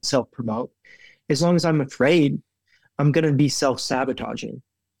can't self promote. As long as I'm afraid, I'm going to be self sabotaging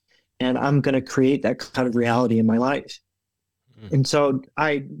and I'm going to create that kind of reality in my life. And so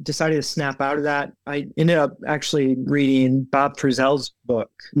I decided to snap out of that. I ended up actually reading Bob Frizzell's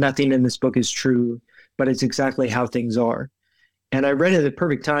book. Nothing in this book is true, but it's exactly how things are. And I read it at the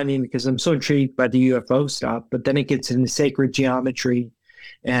perfect timing because I'm so intrigued by the UFO stuff, but then it gets into sacred geometry.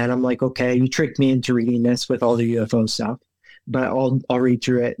 And I'm like, okay, you tricked me into reading this with all the UFO stuff, but I'll read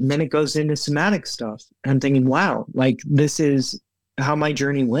through it. And then it goes into somatic stuff. And I'm thinking, wow, like this is how my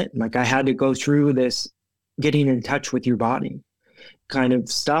journey went. Like I had to go through this getting in touch with your body kind of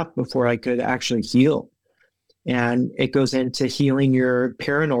stuff before I could actually heal. And it goes into healing your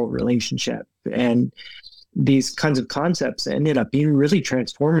parental relationship. And these kinds of concepts ended up being really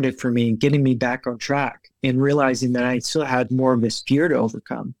transformative for me and getting me back on track and realizing that I still had more of this fear to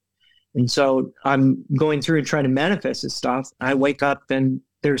overcome. And so I'm going through and trying to manifest this stuff. I wake up and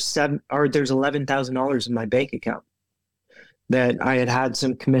there's $11,000 in my bank account that I had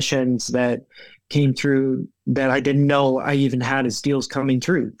some commissions that came through that I didn't know I even had as deals coming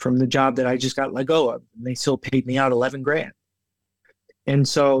through from the job that I just got let go of. And they still paid me out 11 grand. And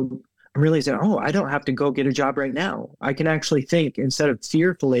so I'm realizing, oh, I don't have to go get a job right now. I can actually think instead of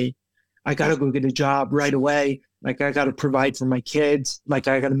fearfully, I got to go get a job right away. Like I got to provide for my kids. Like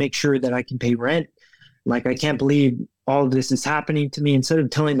I got to make sure that I can pay rent. Like I can't believe all of this is happening to me. Instead of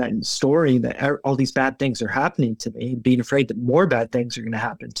telling that story that all these bad things are happening to me, being afraid that more bad things are going to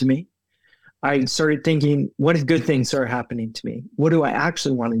happen to me, I started thinking, what if good things are happening to me? What do I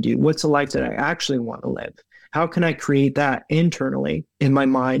actually want to do? What's the life that I actually want to live? How can I create that internally in my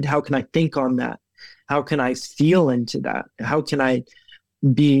mind? How can I think on that? How can I feel into that? How can I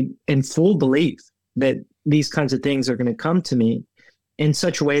be in full belief that these kinds of things are going to come to me in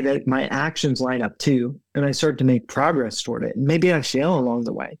such a way that my actions line up too? And I start to make progress toward it. And maybe I fail along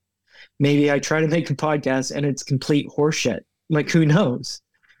the way. Maybe I try to make a podcast and it's complete horseshit. Like who knows?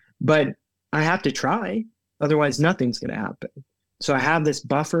 But I have to try. Otherwise, nothing's going to happen. So I have this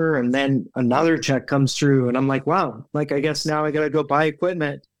buffer and then another check comes through and I'm like, wow, like I guess now I got to go buy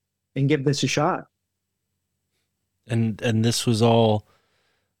equipment and give this a shot. And this was all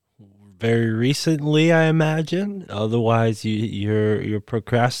very recently, I imagine. Otherwise, you're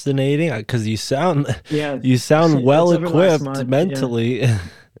procrastinating because you sound well equipped mentally. Yeah.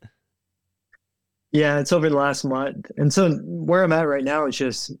 Yeah, it's over the last month. And so where I'm at right now is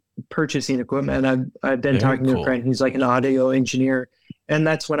just purchasing equipment. I've been talking to a friend who's like an audio engineer. And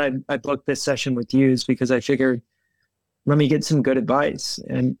that's when I booked this session with you, is because I figured, let me get some good advice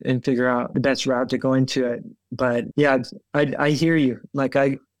and figure out the best route to go into it. But yeah, I hear you. Like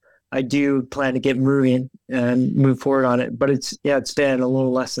I do plan to get moving and move forward on it. But it's been a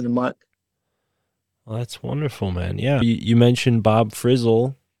little less than a month. Well, that's wonderful, man. Yeah. You mentioned Bob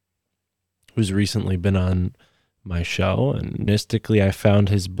Frizzell, who's recently been on my show, and mystically I found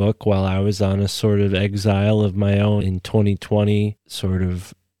his book while I was on a sort of exile of my own in 2020, sort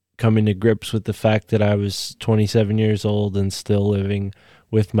of coming to grips with the fact that I was 27 years old and still living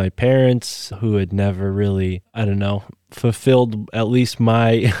with my parents who had never really, fulfilled at least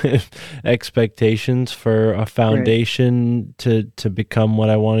my expectations for a foundation to become what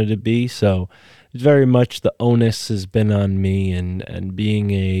I wanted to be. So very much the onus has been on me, and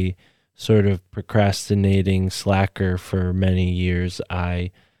being a sort of procrastinating slacker for many years, I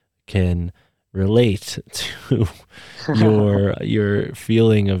can relate to your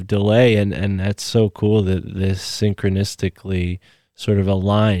feeling of delay, and that's so cool that this synchronistically sort of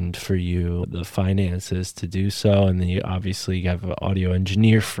aligned for you, the finances to do so. And then you obviously have an audio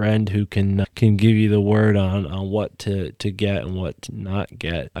engineer friend who can give you the word on what to get and what to not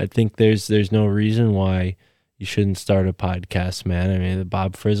get. I think there's no reason why you shouldn't start a podcast, man. I mean, the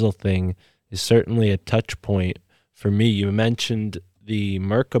Bob Frizzell thing is certainly a touch point for me. You mentioned the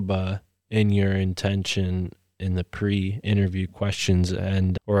Merkaba in your intention, in the pre-interview questions,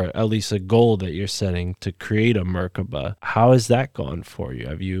 and or at least a goal that you're setting to create a Merkaba. How has that gone for you?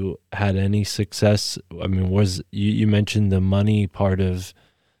 Have you had any success? I mean, you mentioned the money part of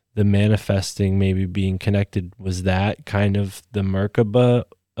the manifesting maybe being connected. Was that kind of the Merkaba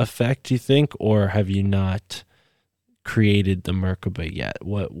effect, you think, or have you not created the Merkaba yet?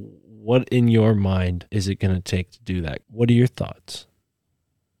 What in your mind is it going to take to do that? What are your thoughts?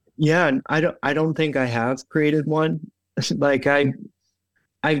 Yeah, I don't think I have created one. Like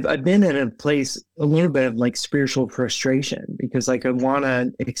I've been in a place a little bit of like spiritual frustration because like I want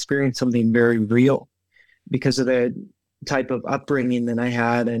to experience something very real because of the type of upbringing that I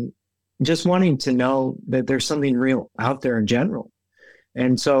had and just wanting to know that there's something real out there in general.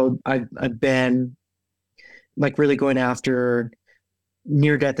 And so I've been like really going after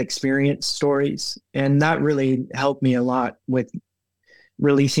near death experience stories, and that really helped me a lot with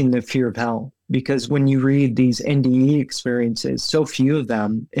releasing the fear of hell. Because when you read these NDE experiences, so few of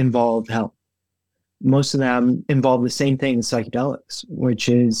them involve hell. Most of them involve the same thing as psychedelics, which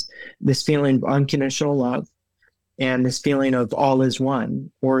is this feeling of unconditional love and this feeling of all is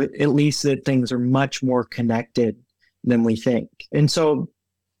one, or at least that things are much more connected than we think. And so,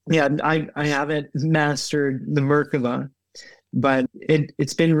 yeah, I haven't mastered the Merkaba, but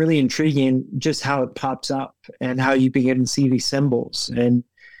it's been really intriguing just how it pops up and how you begin to see these symbols. And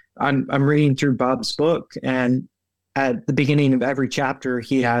I'm reading through Bob's book, and at the beginning of every chapter,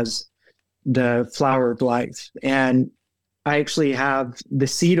 he has the flower of life. And I actually have the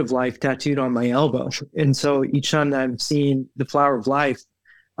seed of life tattooed on my elbow. And so each time that I'm seeing the flower of life,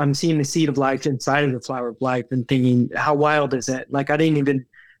 I'm seeing the seed of life inside of the flower of life and thinking, how wild is it? Like, I didn't even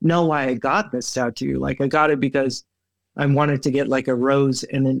know why I got this tattoo. Like, I got it because I wanted to get like a rose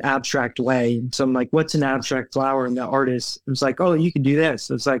in an abstract way. So I'm like, what's an abstract flower? And the artist was like, oh, you could do this.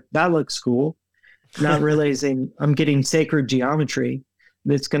 It's like, that looks cool. Not realizing I'm getting sacred geometry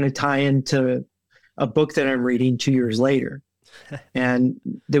that's going to tie into a book that I'm reading 2 years later. And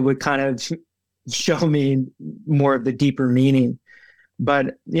that would kind of show me more of the deeper meaning.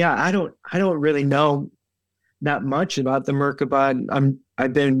 But yeah, I don't really know that much about the Merkaba.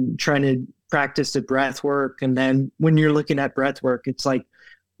 I've been trying to practice the breath work. And then when you're looking at breath work, it's like,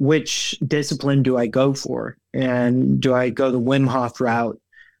 which discipline do I go for? And do I go the Wim Hof route?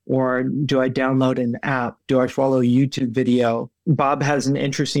 Or do I download an app? Do I follow a YouTube video? Bob has an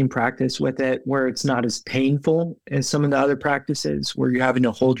interesting practice with it where it's not as painful as some of the other practices where you're having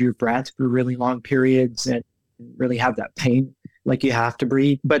to hold your breath for really long periods and really have that pain, like you have to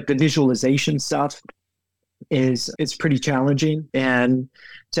breathe. But the visualization stuff it's pretty challenging. And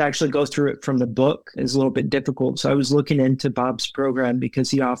to actually go through it from the book is a little bit difficult. So I was looking into Bob's program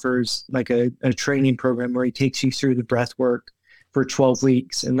because he offers like a training program where he takes you through the breath work for 12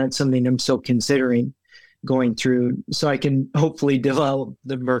 weeks. And that's something I'm still considering going through so I can hopefully develop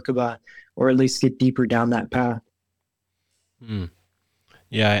the Merkaba or at least get deeper down that path.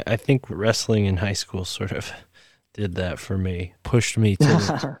 Yeah, I think wrestling in high school sort of did that for me, pushed me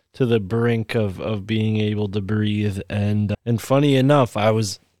to to the brink of being able to breathe. And funny enough, I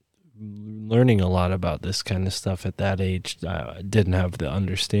was learning a lot about this kind of stuff at that age. I didn't have the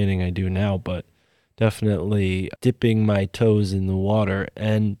understanding I do now, but definitely dipping my toes in the water.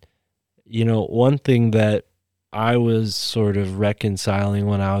 And, you know, one thing that I was sort of reconciling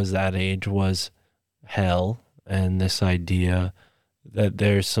when I was that age was hell and this idea that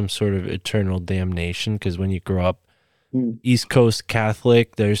there's some sort of eternal damnation. Because when you grow up East Coast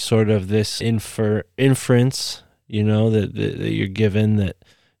Catholic, there's sort of this inference, you know, that you're given that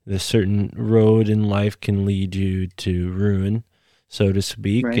the certain road in life can lead you to ruin, so to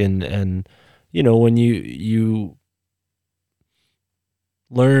speak. Right. And you know, when you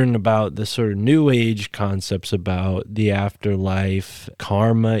learn about the sort of new age concepts about the afterlife,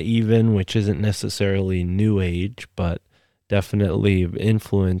 karma even, which isn't necessarily new age, but definitely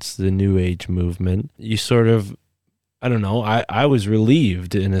influenced the new age movement, you sort of, I don't know, I was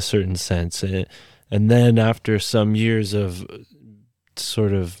relieved in a certain sense. And then after some years of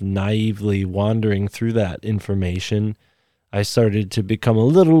sort of naively wandering through that information, I started to become a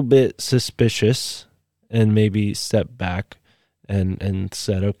little bit suspicious and maybe step back and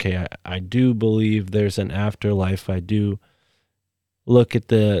said, okay, I do believe there's an afterlife. I do look at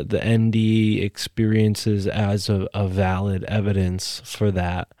the ND experiences as a valid evidence for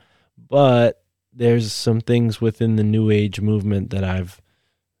that. But there's some things within the New Age movement that I've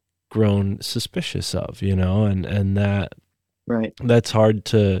grown suspicious of, you know, and that Right. that's hard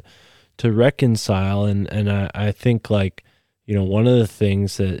to reconcile. And I think, like, you know, one of the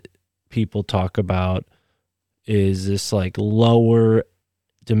things that people talk about is this like lower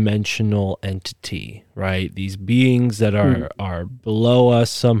dimensional entity, right? These beings that are below us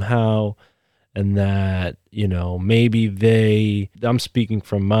somehow, and that, maybe I'm speaking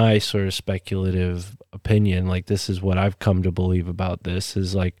from my sort of speculative opinion, like this is what I've come to believe about this,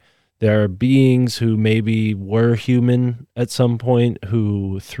 is like there are beings who maybe were human at some point,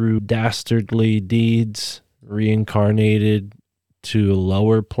 who through dastardly deeds reincarnated to a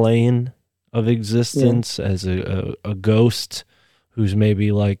lower plane of existence as a ghost who's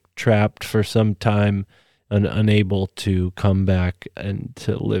maybe like trapped for some time and unable to come back and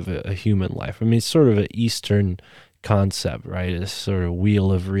to live a human life. I mean, it's sort of an Eastern concept, right? It's sort of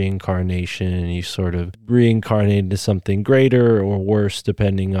wheel of reincarnation, and you sort of reincarnate into something greater or worse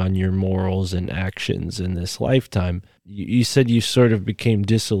depending on your morals and actions in this lifetime. You said you sort of became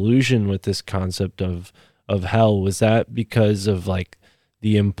disillusioned with this concept of hell. Was that because of like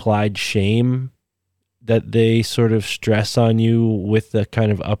the implied shame that they sort of stress on you with the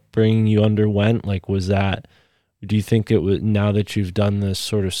kind of upbringing you underwent? Like, do you think it was, now that you've done this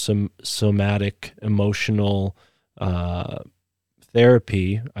sort of somatic emotional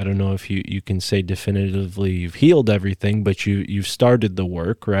therapy, I don't know if you can say definitively you've healed everything, but you've started the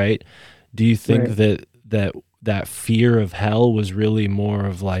work, right? Do you think that fear of hell was really more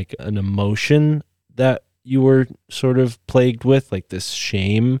of like an emotion that you were sort of plagued with, like this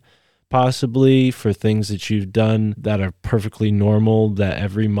shame possibly for things that you've done that are perfectly normal, that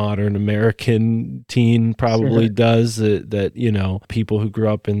every modern American teen probably does, that people who grew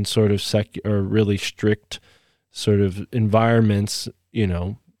up in sort of or really strict sort of environments,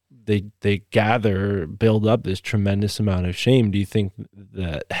 they build up this tremendous amount of shame. Do you think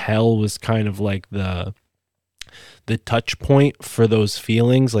that hell was kind of like the touch point for those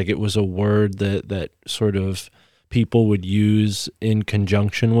feelings? Like it was a word that sort of people would use in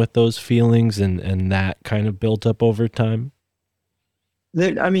conjunction with those feelings, and that kind of built up over time?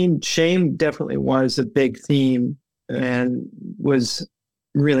 I mean, shame definitely was a big theme and was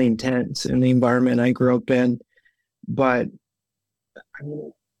really intense in the environment I grew up in. But I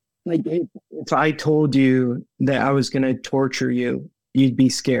mean, like if I told you that I was going to torture you, you'd be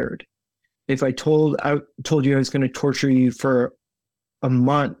scared. If I told you I was going to torture you for a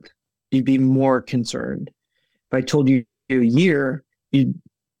month, you'd be more concerned. If I told you a year, you'd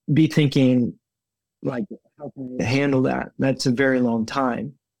be thinking, like, how can I handle that? That's a very long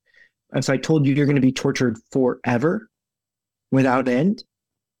time. If I told you you're going to be tortured forever without end,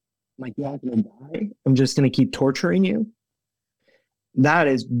 like you're not going to die, I'm just going to keep torturing you. That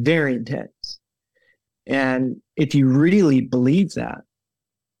is very intense. And if you really believe that,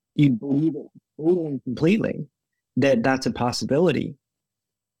 you believe it totally and completely, that that's a possibility,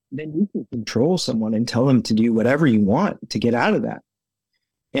 then you can control someone and tell them to do whatever you want to get out of that.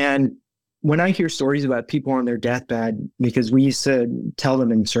 And when I hear stories about people on their deathbed, because we used to tell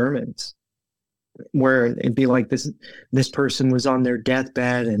them in sermons where it'd be like this person was on their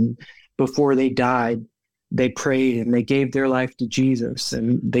deathbed, and before they died, they prayed and they gave their life to Jesus,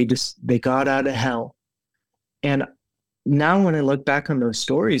 and they got out of hell. And now when I look back on those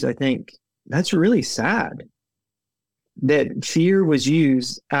stories, I think that's really sad that fear was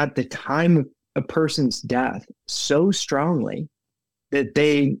used at the time of a person's death so strongly that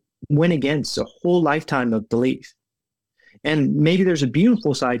they went against a whole lifetime of belief. And maybe there's a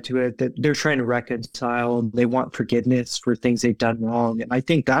beautiful side to it, that they're trying to reconcile and they want forgiveness for things they've done wrong. And I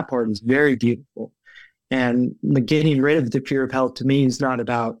think that part is very beautiful. And getting rid of the fear of hell, to me, is not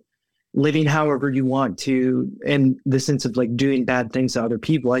about living however you want to, in the sense of like doing bad things to other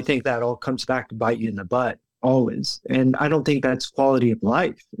people. I think that all comes back to bite you in the butt, always. And I don't think that's quality of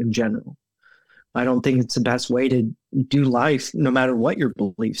life in general. I don't think it's the best way to do life, no matter what your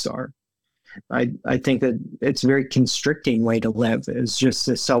beliefs are. I think that it's a very constricting way to live, is just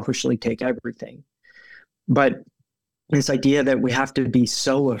to selfishly take everything. But this idea that we have to be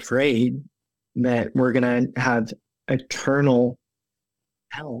so afraid that we're going to have eternal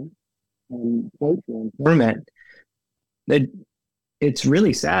hell and torment, that it's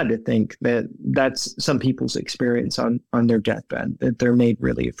really sad to think that that's some people's experience on their deathbed, that they're made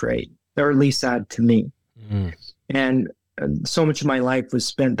really afraid, or at least sad to me. Mm. And so much of my life was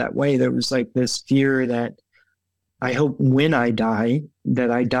spent that way. There was like this fear that I hope when I die,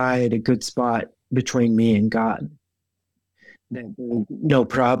 that I die at a good spot between me and God, that there's no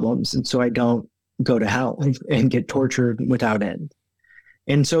problems, and so I don't go to hell and get tortured without end.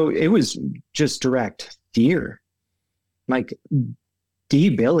 And so it was just direct fear, like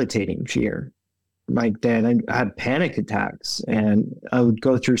debilitating fear, like that. I had panic attacks, and I would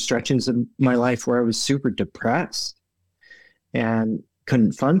go through stretches of my life where I was super depressed and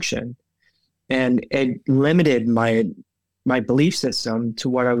couldn't function. And it limited my my belief system to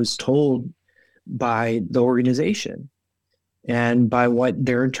what I was told by the organization and by what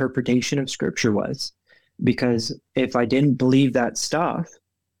their interpretation of scripture was. Because if I didn't believe that stuff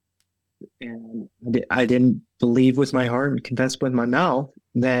and I didn't believe with my heart and confess with my mouth,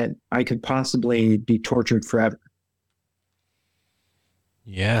 that I could possibly be tortured forever.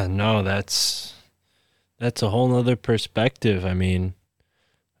 Yeah, no, that's a whole nother perspective. I mean,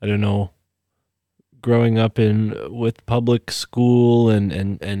 I don't know, growing up in with public school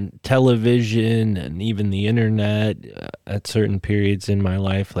and television and even the internet at certain periods in my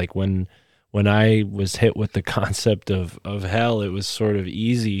life, like when I was hit with the concept of hell, it was sort of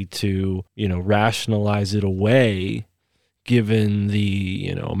easy to, rationalize it away given the,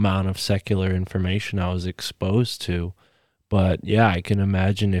 amount of secular information I was exposed to. But yeah, I can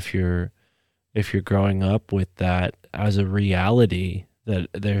imagine if you're growing up with that as a reality, that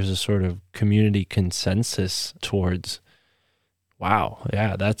there's a sort of community consensus towards, wow,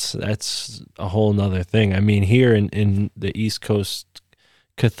 yeah, that's a whole nother thing. I mean, here in the East Coast,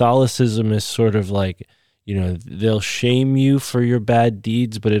 Catholicism is sort of like, they'll shame you for your bad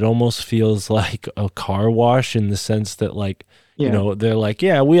deeds, but it almost feels like a car wash in the sense that, like, Yeah. they're like,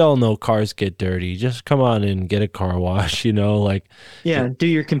 yeah, we all know cars get dirty. Just come on and get a car wash, like, Yeah. Do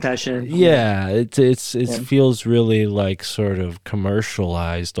your confession. Yeah. yeah, it Yeah. feels really like sort of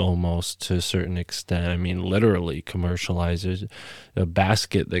commercialized almost to a certain extent. I mean, literally commercialized. There's a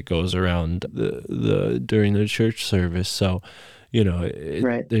basket that goes around the during the church service. So,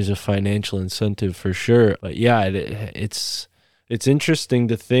 Right. there's a financial incentive for sure. But yeah, it's interesting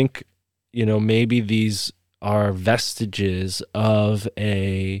to think, maybe these are vestiges of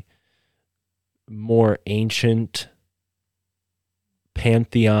a more ancient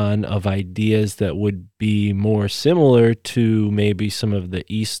pantheon of ideas that would be more similar to maybe some of the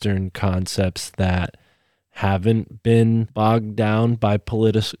Eastern concepts that haven't been bogged down by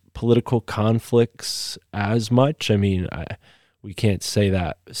political conflicts as much. I mean, we can't say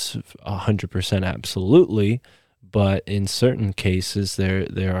that 100% absolutely, but in certain cases,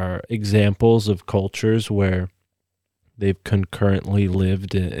 there are examples of cultures where they've concurrently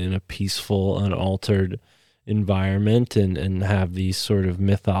lived in a peaceful, unaltered environment and have these sort of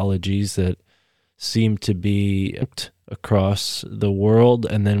mythologies that seem to be across the world.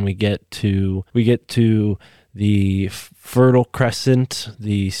 And then we get to the Fertile Crescent,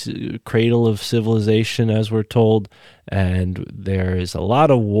 the cradle of civilization, as we're told, and there is a lot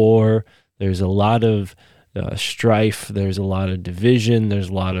of war, there's a lot of strife, there's a lot of division, there's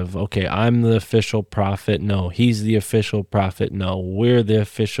a lot of, okay, I'm the official prophet, no, he's the official prophet, no, we're the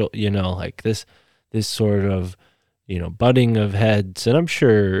official, like this sort of, butting of heads. And I'm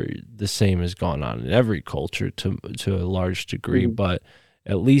sure the same has gone on in every culture to a large degree, Mhm. but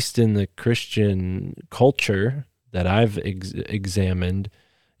at least in the Christian culture that I've examined,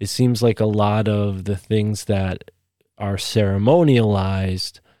 it seems like a lot of the things that are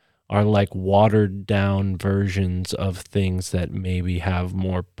ceremonialized are like watered down versions of things that maybe have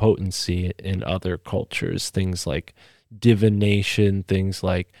more potency in other cultures. Things like divination, things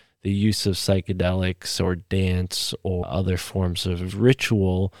like the use of psychedelics or dance or other forms of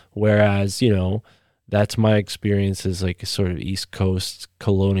ritual. Whereas, that's my experience as like a sort of East Coast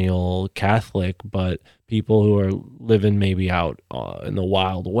colonial Catholic, but people who are living maybe out in the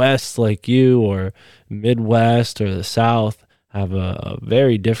Wild West like you, or Midwest or the South, have a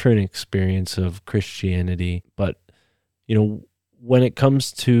very different experience of Christianity. But, when it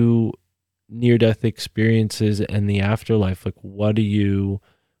comes to near-death experiences and the afterlife, like what are you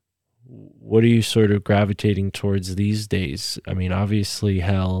sort of gravitating towards these days? I mean, obviously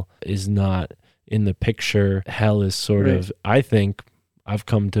hell is not in the picture. Hell is sort Right. of, I think, I've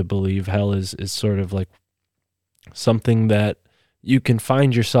come to believe hell is sort of like something that you can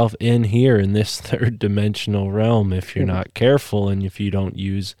find yourself in here in this third dimensional realm if you're not careful and if you don't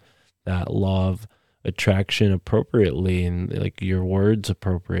use that law of attraction appropriately and like your words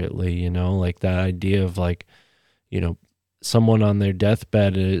appropriately, like that idea of like, someone on their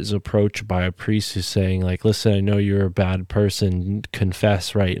deathbed is approached by a priest who's saying like, listen, I know you're a bad person,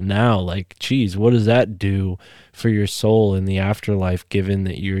 confess right now. Like, geez, what does that do for your soul in the afterlife, given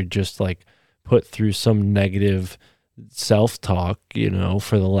that you're just like put through some negative self-talk,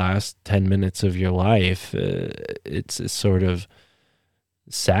 for the last 10 minutes of your life? It's sort of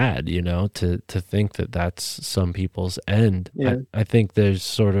sad, to think that that's some people's end. Yeah. I think there's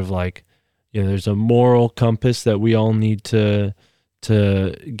sort of like, there's a moral compass that we all need to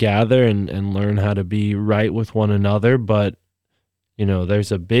gather and learn how to be right with one another. But,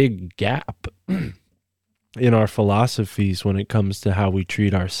 there's a big gap in our philosophies when it comes to how we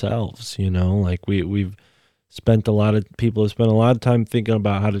treat ourselves, like we've people have spent a lot of time thinking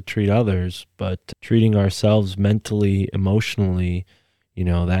about how to treat others, but treating ourselves mentally, emotionally,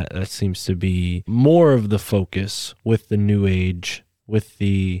 that seems to be more of the focus with the new age, with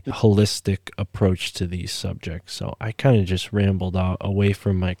the holistic approach to these subjects. So I kind of just rambled away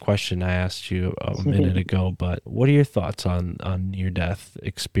from my question I asked you a minute ago, but what are your thoughts on near-death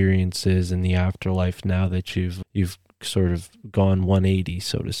experiences in the afterlife now that you've sort of gone 180,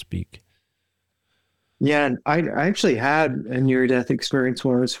 so to speak? Yeah, and I actually had a near-death experience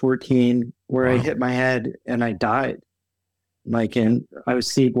when I was 14 where I Wow. hit my head and I died. And I was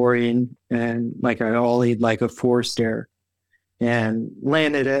skateboarding and like I ollied like a four stair and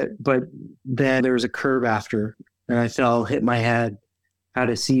landed it, but then there was a curve after and I fell, hit my head,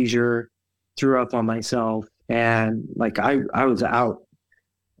 had a seizure, threw up on myself, and like I was out.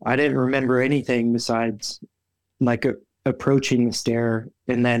 I didn't remember anything besides like approaching the stair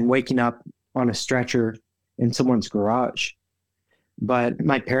and then waking up on a stretcher in someone's garage. But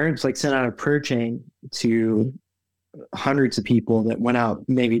my parents like sent out a prayer chain to hundreds of people that went out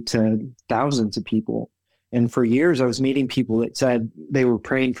maybe to thousands of people. And for years, I was meeting people that said they were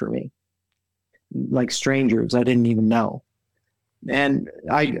praying for me, like strangers I didn't even know. And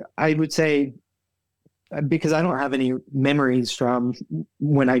I would say, because I don't have any memories from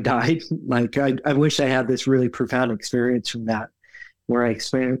when I died, like I wish I had this really profound experience from that, where I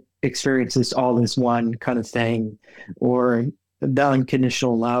experienced this all this one kind of thing, or the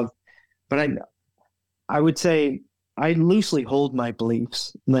unconditional love. But I would say I loosely hold my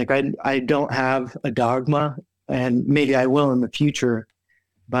beliefs. Like I don't have a dogma, and maybe I will in the future.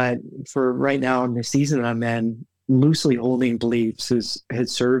 But for right now in the season I'm in, loosely holding beliefs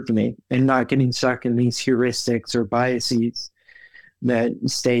has served me, and not getting stuck in these heuristics or biases that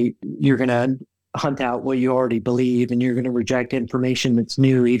state you're going to hunt out what you already believe and you're going to reject information that's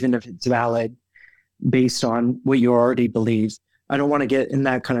new, even if it's valid, based on what you already believe. I don't want to get in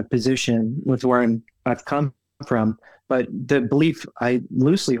that kind of position with where I've come from. But the belief I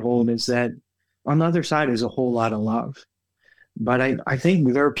loosely hold is that on the other side is a whole lot of love. But I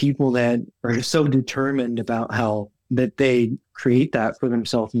think there are people that are so determined about hell that they create that for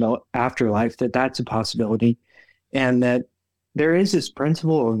themselves in the afterlife, that that's a possibility. And that there is this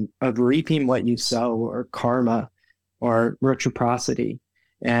principle of reaping what you sow, or karma, or reciprocity.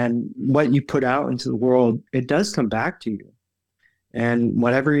 And what you put out into the world, it does come back to you. And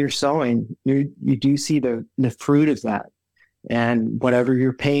whatever you're sowing, you do see the fruit of that. And whatever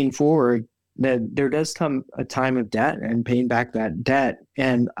you're paying forward, that there does come a time of debt and paying back that debt.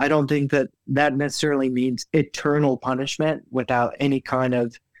 And I don't think that necessarily means eternal punishment without any kind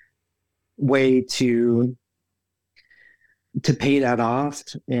of way to pay that off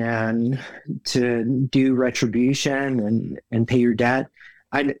and to do retribution and pay your debt.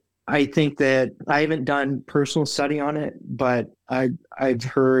 I think that I haven't done personal study on it, but I've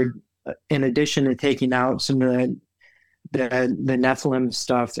heard, in addition to taking out some of the Nephilim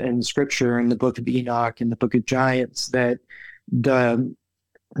stuff in scripture in the book of Enoch and the book of Giants, that the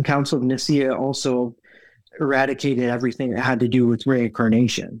Council of Nicaea also eradicated everything that had to do with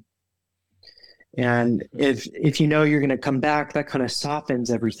reincarnation. And if you know you're going to come back, that kind of softens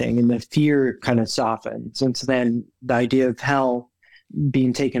everything, and the fear kind of softens. And so then the idea of hell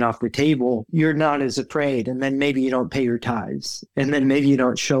being taken off the table, you're not as afraid. And then maybe you don't pay your tithes, and then maybe you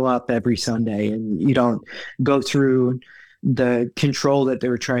don't show up every Sunday, and you don't go through the control that they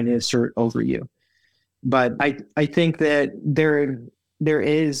were trying to assert over you. But I think that there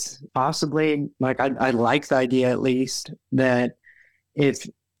is possibly, like, I like the idea, at least, that if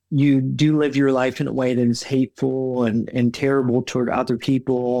you do live your life in a way that is hateful and terrible toward other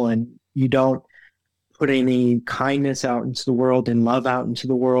people, and you don't put any kindness out into the world and love out into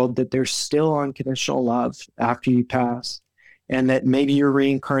the world, that there's still unconditional love after you pass, and that maybe you're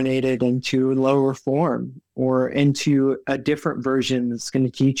reincarnated into a lower form or into a different version that's going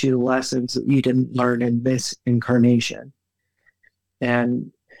to teach you the lessons that you didn't learn in this incarnation.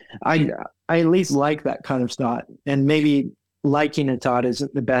 And I at least like that kind of thought. And maybe liking a thought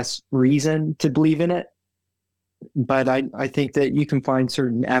isn't the best reason to believe in it, but I think that you can find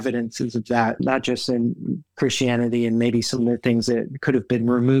certain evidences of that, not just in Christianity and maybe some of the things that could have been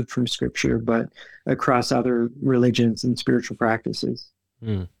removed from scripture, but across other religions and spiritual practices.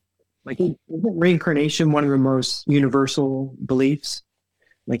 Mm. Like, isn't reincarnation one of the most universal beliefs?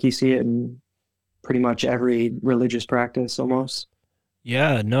 Like, you see it in pretty much every religious practice almost.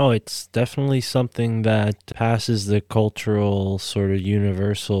 Yeah, no, it's definitely something that passes the cultural sort of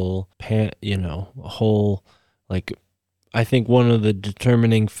universal, whole, like, I think one of the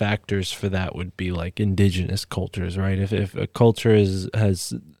determining factors for that would be like indigenous cultures, right? If a culture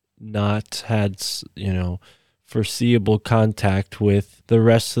has not had, foreseeable contact with the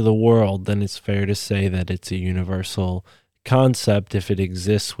rest of the world, then it's fair to say that it's a universal concept if it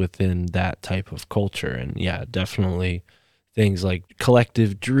exists within that type of culture. And yeah, definitely things like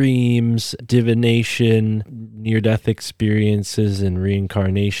collective dreams, divination, near-death experiences, and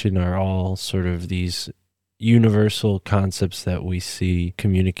reincarnation are all sort of these universal concepts that we see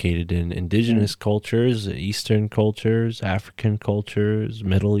communicated in indigenous cultures, Eastern cultures, African cultures,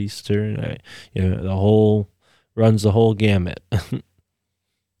 Middle Eastern. The whole runs the whole gamut.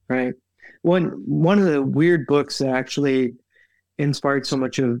 Right. One of the weird books that actually inspired so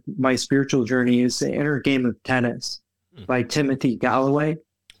much of my spiritual journey is The Inner Game of Tennis by Timothy Galloway,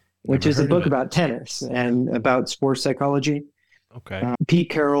 which is a book about tennis and about sports psychology. Okay. Pete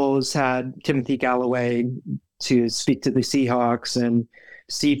Carroll's had Timothy Galloway to speak to the Seahawks, and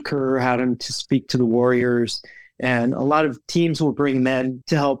Steve Kerr had him to speak to the Warriors. And a lot of teams will bring men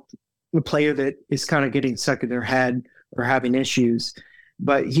to help the player that is kind of getting stuck in their head or having issues.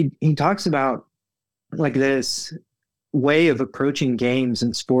 But he talks about like this way of approaching games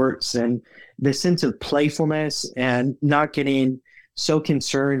and sports and the sense of playfulness and not getting so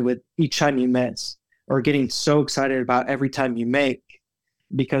concerned with each time you miss or getting so excited about every time you make,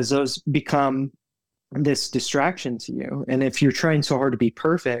 because those become this distraction to you. And if you're trying so hard to be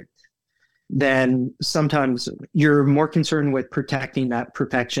perfect, then sometimes you're more concerned with protecting that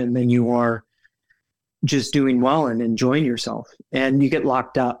perfection than you are just doing well and enjoying yourself. And you get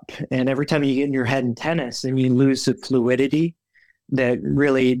locked up. And every time you get in your head in tennis, and you lose the fluidity that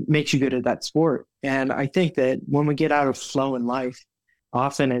really makes you good at that sport. And I think that when we get out of flow in life,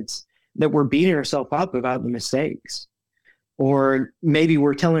 often it's that we're beating ourselves up about the mistakes, or maybe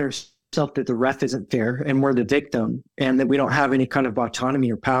we're telling ourselves that the ref isn't fair and we're the victim and that we don't have any kind of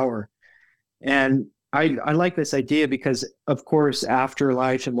autonomy or power. And I like this idea because, of course,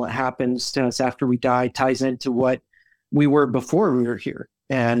 afterlife and what happens to us after we die ties into what we were before we were here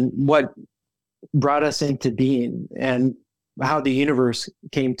and what brought us into being and how the universe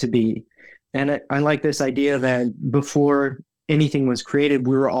came to be. And I like this idea that before anything was created,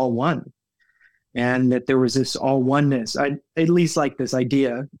 we were all one, and that there was this all oneness. I at least like this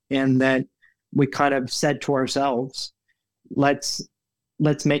idea, and that we kind of said to ourselves, let's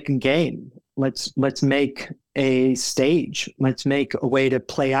make a game. Let's make a stage. Let's make a way to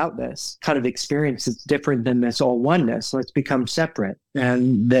play out this kind of experience that's different than this all oneness. Let's become separate.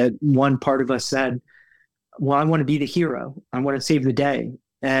 And that one part of us said, well, I want to be the hero. I want to save the day.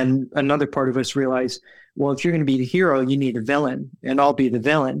 And another part of us realized, well, if you're going to be the hero, you need a villain, and I'll be the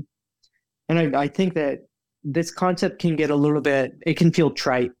villain. And I think that this concept can get a little bit, it can feel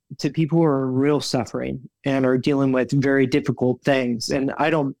trite to people who are real suffering and are dealing with very difficult things. And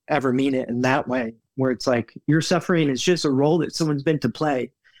I don't ever mean it in that way, where it's like your suffering is just a role that someone's been to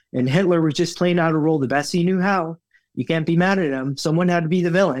play. And Hitler was just playing out a role the best he knew how. You can't be mad at him. Someone had to be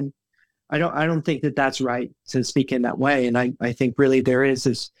the villain. I don't think that that's right to speak in that way. And I think really there is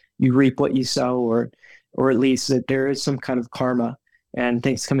this, you reap what you sow, or at least that there is some kind of karma and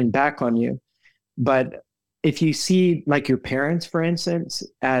things coming back on you. But if you see like your parents, for instance,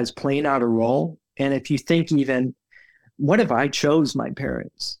 as playing out a role, and if you think even, what if I chose my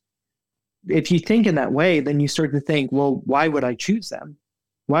parents? If you think in that way, then you start to think, well, why would I choose them?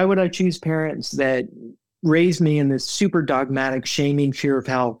 Why would I choose parents that raised me in this super dogmatic, shaming, fear of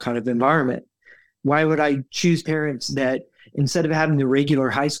hell kind of environment? Why would I choose parents that instead of having the regular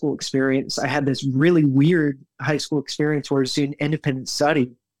high school experience, I had this really weird high school experience where I was doing independent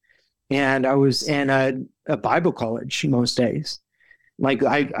study? And I was in a Bible college most days. Like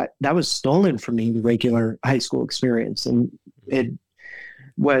I that was stolen from me, the regular high school experience. And it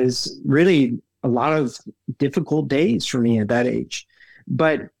was really a lot of difficult days for me at that age.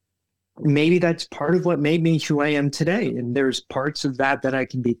 But maybe that's part of what made me who I am today. And there's parts of that I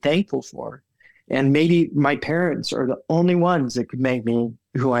can be thankful for. And maybe my parents are the only ones that could make me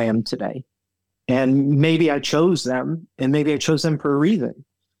who I am today. And maybe I chose them, and maybe I chose them for a reason.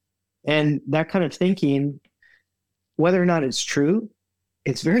 And that kind of thinking, whether or not it's true,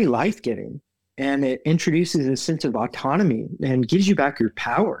 it's very life-giving, and it introduces a sense of autonomy and gives you back your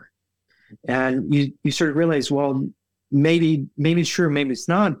power. And you sort of realize, well, maybe it's true, maybe it's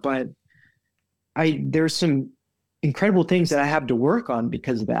not, but there's some incredible things that I have to work on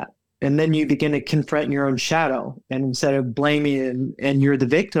because of that. And then you begin to confront your own shadow, and instead of blaming and you're the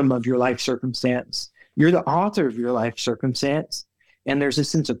victim of your life circumstance, you're the author of your life circumstance. And there's a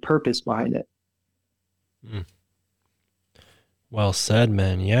sense of purpose behind it. Well said,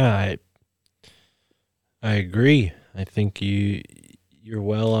 man. Yeah, I agree. I think you're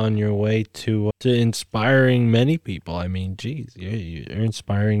well on your way to inspiring many people. I mean, geez, you're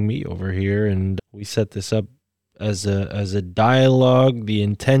inspiring me over here. And we set this up as a dialogue. The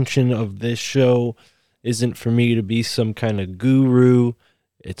intention of this show isn't for me to be some kind of guru.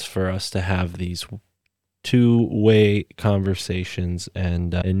 It's for us to have these two-way conversations,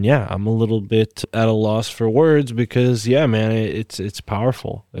 and yeah, I'm a little bit at a loss for words because yeah, man, it's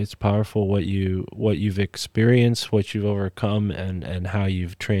powerful. It's powerful what you've experienced, what you've overcome, and how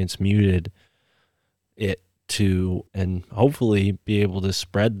you've transmuted it to, and hopefully be able to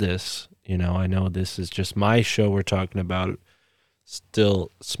spread this. I know this is just my show we're talking about.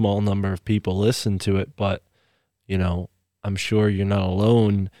 Still small number of people listen to it, but I'm sure you're not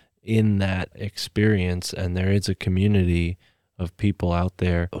alone in that experience, and there is a community of people out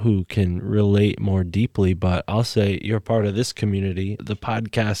there who can relate more deeply. But I'll say you're part of this community, the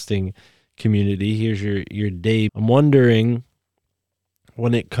podcasting community. Here's your day. I'm wondering,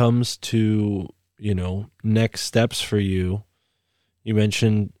 when it comes to next steps for you, you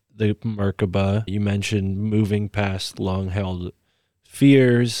mentioned the Merkaba, you mentioned moving past long-held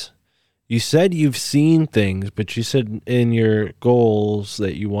fears. You said you've seen things, but you said in your goals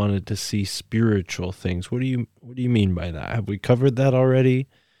that you wanted to see spiritual things. What do you mean by that? Have we covered that already?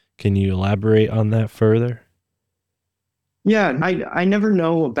 Can you elaborate on that further? Yeah, I never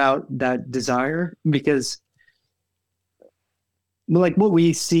know about that desire because, like, what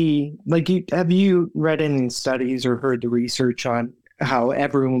we see, like, have you read any studies or heard the research on how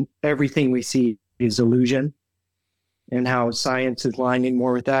everything we see is illusion, and how science is lining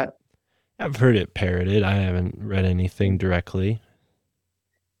more with that? I've heard it parroted. I haven't read anything directly.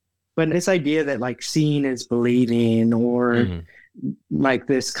 But this idea that like seeing is believing, or Mm. like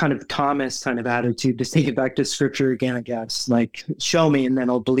this kind of Thomas kind of attitude, to take it back to scripture again, I guess, like show me and then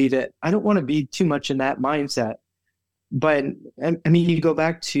I'll believe it. I don't want to be too much in that mindset. But I mean, you go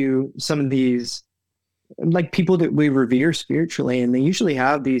back to some of these like people that we revere spiritually, and they usually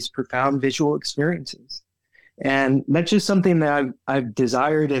have these profound visual experiences. And that's just something that I've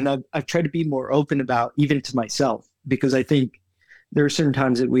desired, and I've tried to be more open about, even to myself, because I think there are certain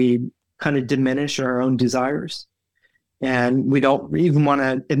times that we kind of diminish our own desires, and we don't even want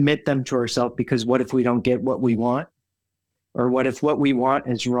to admit them to ourselves, because what if we don't get what we want? Or what if what we want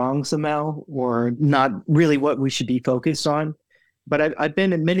is wrong somehow, or not really what we should be focused on? But I've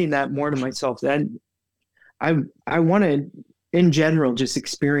been admitting that more to myself, that I want to, in general, just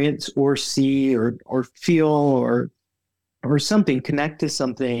experience or see or feel or something, connect to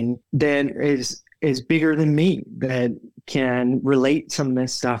something that is bigger than me, that can relate some of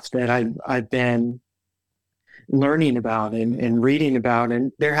this stuff that I've been learning about and reading about.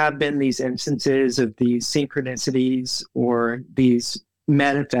 And there have been these instances of these synchronicities or these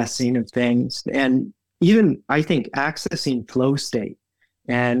manifesting of things. And even I think accessing flow state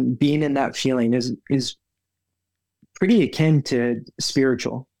and being in that feeling is pretty akin to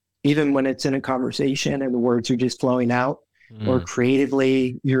spiritual, even when it's in a conversation and the words are just flowing out, or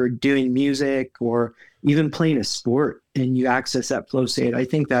creatively you're doing music or even playing a sport and you access that flow state. I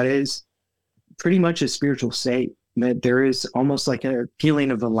think that is pretty much a spiritual state, that there is almost like a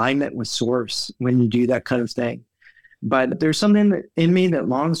feeling of alignment with source when you do that kind of thing. But there's something in me that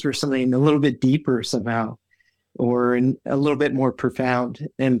longs for something a little bit deeper somehow, or a little bit more profound.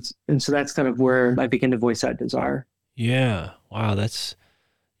 And so that's kind of where I begin to voice that desire. Yeah. Wow.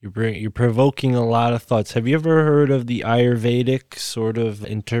 You're provoking a lot of thoughts. Have you ever heard of the Ayurvedic sort of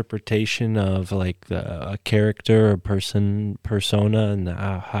interpretation of like a character or persona, and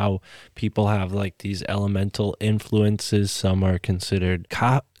how people have like these elemental influences? Some are considered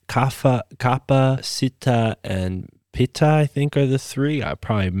kapha, Siddha, and Pitta, I think, are the three. I'm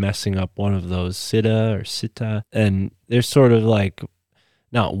probably messing up one of those, Siddha or Siddha. And they're sort of like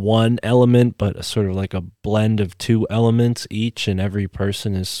not one element, but a sort of like a blend of two elements each, and every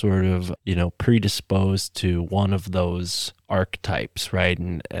person is sort of, predisposed to one of those archetypes, right?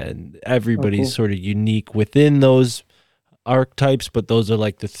 And everybody's sort of unique within those archetypes, but those are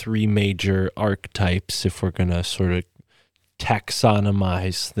like the three major archetypes if we're gonna sort of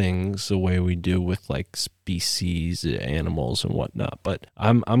taxonomize things the way we do with like species, animals and whatnot. But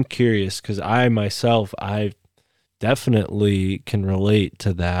I'm curious, because I myself, I definitely can relate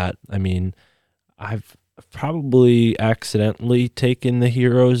to that. I mean, I've probably accidentally taken the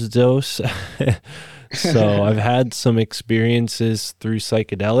hero's dose. So I've had some experiences through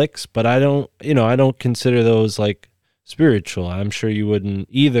psychedelics, but I don't consider those like spiritual. I'm sure you wouldn't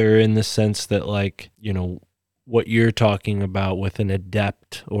either, in the sense that like, what you're talking about with an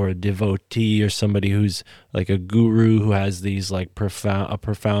adept or a devotee or somebody who's like a guru who has these like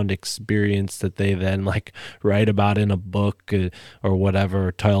profound experience that they then like write about in a book or whatever,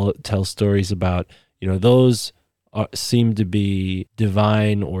 or tell stories about, those seem to be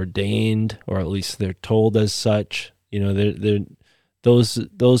divine ordained, or at least they're told as such. They're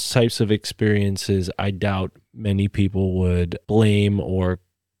those types of experiences, I doubt many people would blame or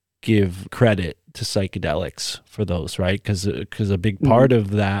give credit to psychedelics for those, right? Because a big part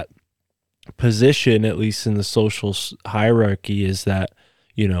of that position, at least in the social hierarchy, is that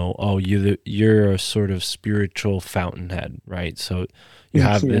you're a sort of spiritual fountainhead, right? So you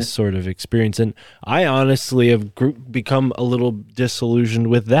have this sort of experience, and I honestly have become a little disillusioned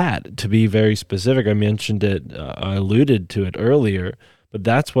with that. To be very specific, I mentioned it, I alluded to it earlier, but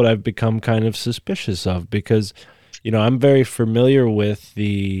that's what I've become kind of suspicious of, because I'm very familiar with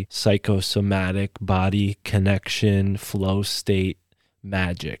the psychosomatic body connection flow state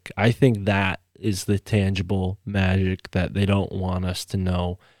magic. I think that is the tangible magic that they don't want us to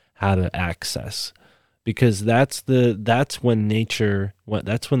know how to access, because that's when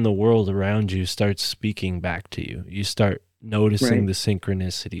the world around you starts speaking back to you. You start noticing the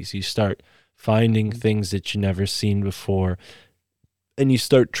synchronicities. You start finding things that you never seen before, and you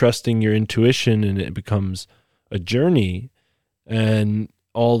start trusting your intuition, and it becomes a journey, and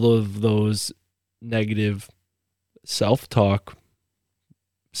all of those negative self-talk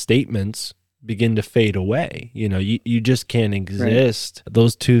statements begin to fade away. You just can't exist. Right.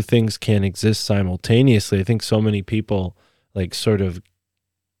 Those two things can't exist simultaneously. I think so many people sort of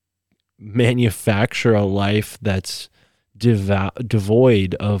manufacture a life that's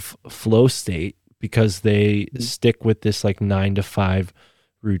devoid of flow state because they stick with this 9-to-5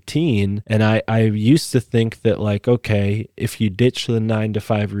 routine. And I used to think that okay, if you ditch the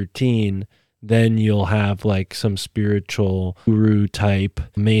 9-to-5 routine, then you'll have some spiritual guru type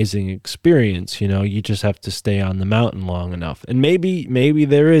amazing experience. You just have to stay on the mountain long enough. And maybe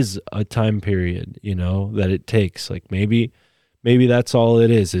there is a time period, that it takes. Maybe that's all it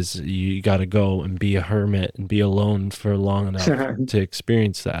is you got to go and be a hermit and be alone for long enough to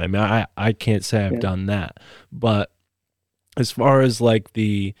experience that. I mean, I can't say I've done that, but as far as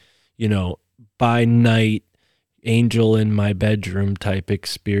the, by night angel in my bedroom type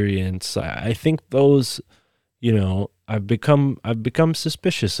experience, I think those, I've become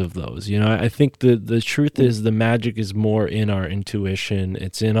suspicious of those. I think the truth is the magic is more in our intuition.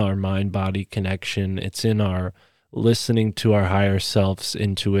 It's in our mind-body connection. It's in our listening to our higher self's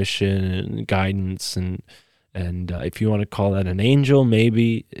intuition and guidance. And if you want to call that an angel,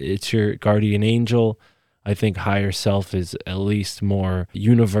 maybe it's your guardian angel. I think higher self is at least more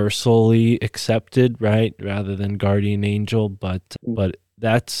universally accepted, right? Rather than guardian angel. But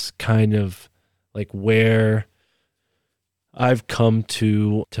that's kind of where I've come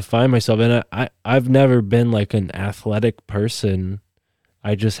to find myself. And I've never been an athletic person.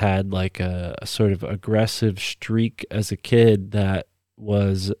 I just had a sort of aggressive streak as a kid that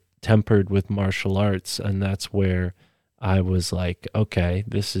was tempered with martial arts. And that's where I was okay,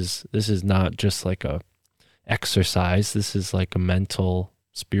 this is not just a exercise. This is a mental,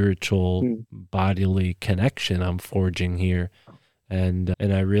 spiritual, bodily connection I'm forging here. And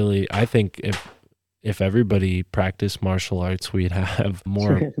I think if everybody practiced martial arts, we'd have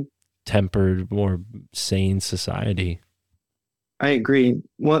more tempered, more sane society. I agree.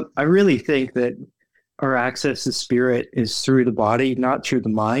 Well, I really think that our access to spirit is through the body, not through the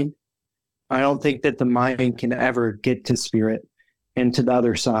mind. I don't think that the mind can ever get to spirit and to the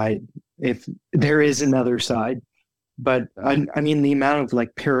other side, if there is another side. But I mean, the amount of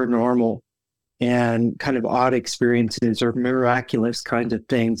paranormal and kind of odd experiences or miraculous kinds of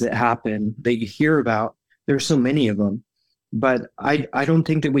things that happen that you hear about, there's so many of them. But I don't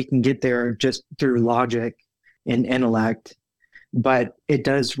think that we can get there just through logic and intellect. But it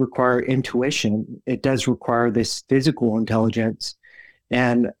does require intuition. It does require this physical intelligence.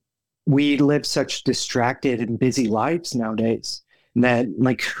 And we live such distracted and busy lives nowadays that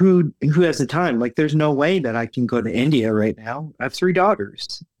who has the time? There's no way that I can go to India right now. I have 3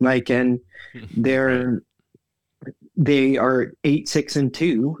 daughters, and they are 8, 6, and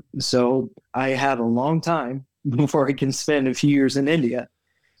 2. So I have a long time before I can spend a few years in India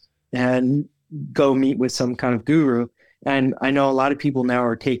and go meet with some kind of guru. And I know a lot of people now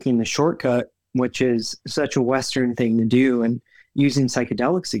are taking the shortcut, which is such a Western thing to do, and using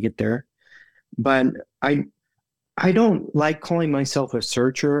psychedelics to get there. But I don't like calling myself a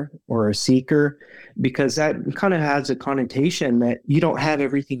searcher or a seeker, because that kind of has a connotation that you don't have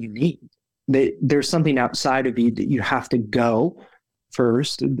everything you need. That there's something outside of you that you have to go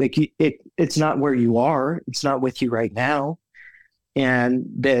first. It's not where you are. It's not with you right now. And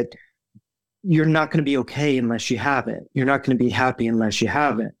that you're not going to be okay unless you have it. You're not going to be happy unless you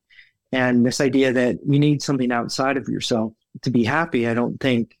have it. And this idea that you need something outside of yourself to be happy, I don't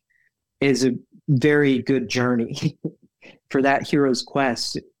think is a very good journey. For that hero's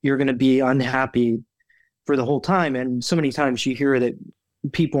quest, you're going to be unhappy for the whole time. And so many times you hear that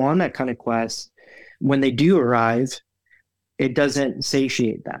people on that kind of quest, when they do arrive, it doesn't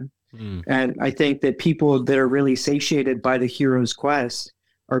satiate them. And I think that people that are really satiated by the hero's quest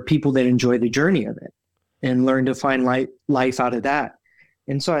are people that enjoy the journey of it and learn to find life out of that.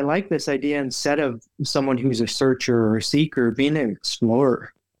 And so I like this idea, instead of someone who's a searcher or a seeker, being an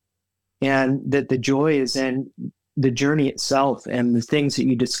explorer, and that the joy is in the journey itself and the things that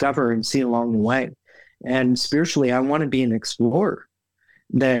you discover and see along the way. And spiritually, I want to be an explorer.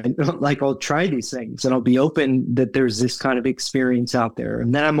 That, like, I'll try these things and I'll be open that there's this kind of experience out there.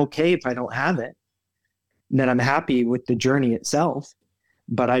 And then I'm okay if I don't have it. And then I'm happy with the journey itself.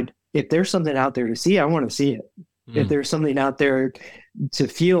 But if there's something out there to see, I want to see it. If there's something out there to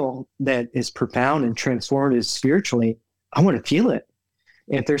feel that is profound and transformative spiritually, I want to feel it.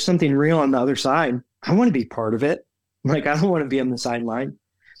 If there's something real on the other side, I want to be part of it. Like, I don't want to be on the sideline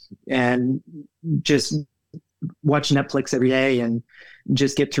and just watch Netflix every day and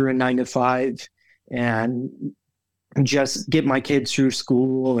just get through a 9 to 5 and just get my kids through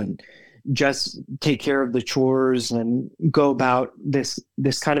school and just take care of the chores and go about this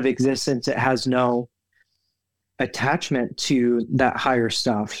kind of existence that has no attachment to that higher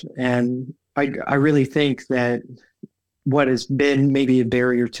stuff. And I really think that what has been maybe a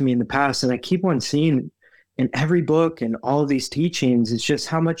barrier to me in the past, and I keep on seeing in every book and all of these teachings, is just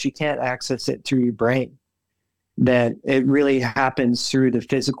how much you can't access it through your brain, that it really happens through the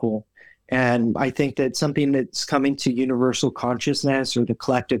physical. And I think that something that's coming to universal consciousness, or the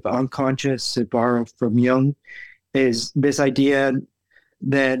collective unconscious, to borrow from Jung, is this idea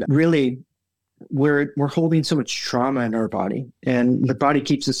that really we're holding so much trauma in our body, and the body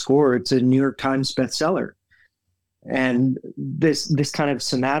keeps a score. It's a New York Times bestseller. And this kind of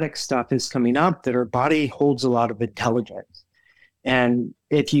somatic stuff is coming up, that our body holds a lot of intelligence. And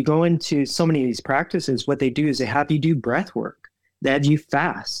if you go into so many of these practices, what they do is they have you do breath work. They have you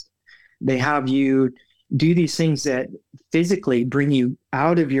fast. They have you do these things that physically bring you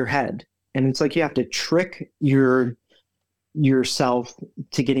out of your head. And it's like you have to trick yourself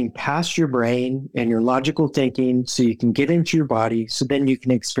to getting past your brain and your logical thinking so you can get into your body, so then you can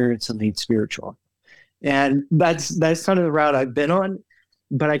experience something spiritual. And that's kind of the route I've been on.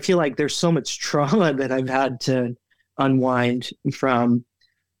 But I feel like there's so much trauma that I've had to unwind from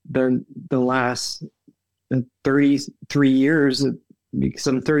the last 33 years, because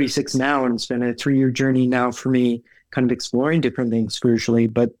I'm 36 now, and it's been a 3-year journey now for me, kind of exploring different things spiritually.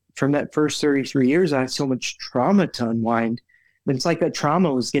 But from that first 33 years, I had so much trauma to unwind. But it's like that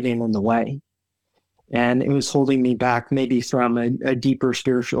trauma was getting in the way. And it was holding me back, maybe from a deeper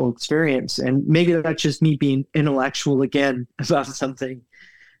spiritual experience. And maybe that's just me being intellectual again about something,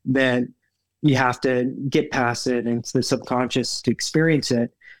 that you have to get past it and it's the subconscious to experience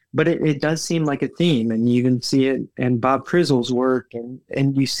it. But it does seem like a theme, and you can see it in Bob Frizzle's work,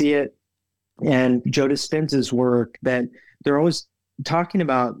 and you see it in Joe Dispenza's work, that they're always talking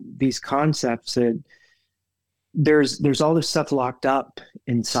about these concepts, that there's all this stuff locked up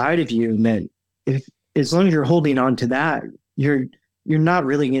inside of you, and that as long as you're holding on to that, you're not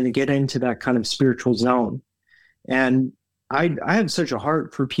really going to get into that kind of spiritual zone. And I have such a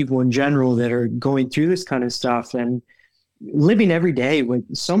heart for people in general that are going through this kind of stuff and living every day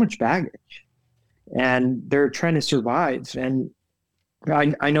with so much baggage, and they're trying to survive. And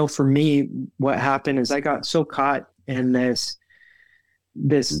I know for me, what happened is I got so caught in this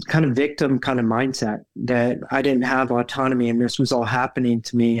kind of victim kind of mindset, that I didn't have autonomy and this was all happening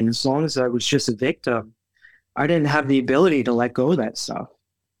to me. And as long as I was just a victim, I didn't have the ability to let go of that stuff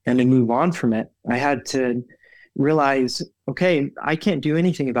and to move on from it. I had to realize, okay, I can't do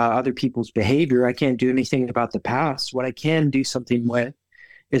anything about other people's behavior. I can't do anything about the past. What I can do something with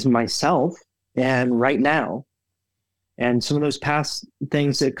is myself and right now. And some of those past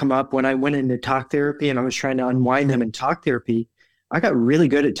things that come up when I went into talk therapy and I was trying to unwind them in talk therapy, I got really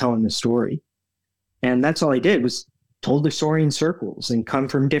good at telling the story. And that's all I did, was told the story in circles and come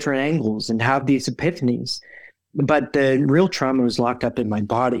from different angles and have these epiphanies. But the real trauma was locked up in my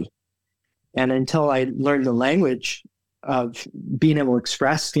body. And until I learned the language of being able to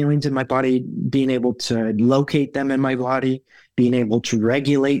express feelings in my body, being able to locate them in my body, being able to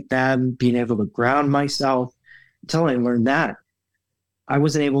regulate them, being able to ground myself, until I learned that, I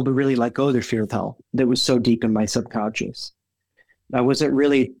wasn't able to really let go of the fear of hell that was so deep in my subconscious. I wasn't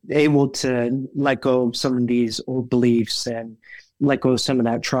really able to let go of some of these old beliefs and let go of some of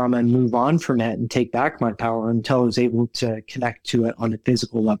that trauma and move on from it and take back my power until I was able to connect to it on a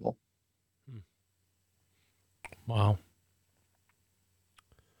physical level. Wow.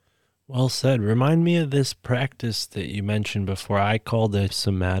 Well said. Remind me of this practice that you mentioned before. I called it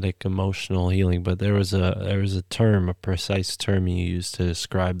somatic emotional healing, but there was a term, a precise term you used to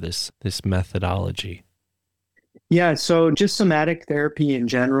describe this methodology. Yeah, so just somatic therapy in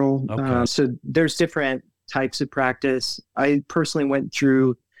general. Okay. So there's different types of practice. I personally went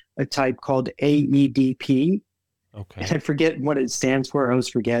through a type called AEDP, and Okay. I forget what it stands for. I always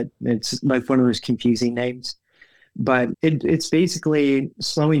forget. It's like one of those confusing names, but it's basically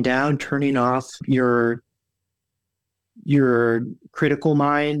slowing down, turning off your critical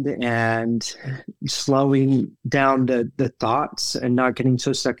mind and slowing down the thoughts and not getting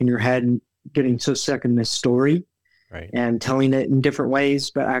so stuck in your head and getting so stuck in this story Right. and telling it in different ways,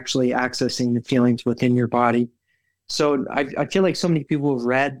 but actually accessing the feelings within your body. So I feel like so many people have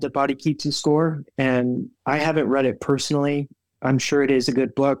read The Body Keeps the Score, and I haven't read it personally. I'm sure it is a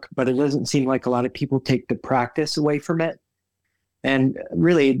good book, but it doesn't seem like a lot of people take the practice away from it. And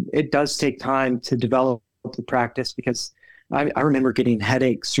really, it does take time to develop the practice because I remember getting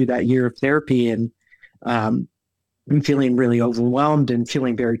headaches through that year of therapy um, and feeling really overwhelmed and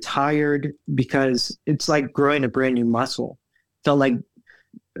feeling very tired because it's like growing a brand new muscle. Felt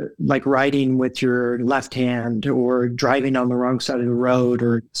like riding with your left hand or driving on the wrong side of the road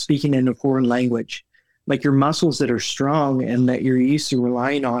or speaking in a foreign language. Like your muscles that are strong and that you're used to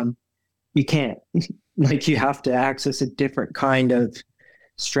relying on, you can't. Like you have to access a different kind of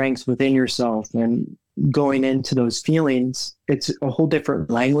strength within yourself and going into those feelings. It's a whole different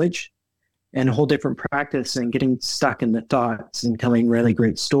language and a whole different practice and getting stuck in the thoughts and telling really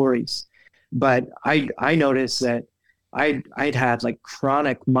great stories. But I noticed that I'd had like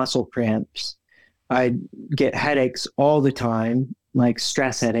chronic muscle cramps. I'd get headaches all the time, like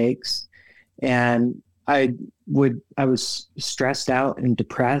stress headaches, and I was stressed out and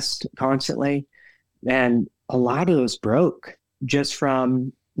depressed constantly, and a lot of those broke just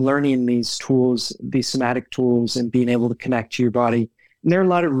from learning these tools, these somatic tools, and being able to connect to your body. And there are a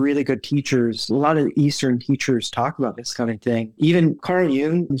lot of really good teachers. A lot of Eastern teachers talk about this kind of thing. Even Carl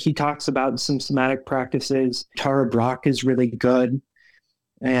Jung, he talks about some somatic practices. Tara Brach is really good.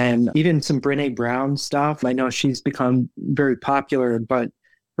 And even some Brene Brown stuff. I know she's become very popular, but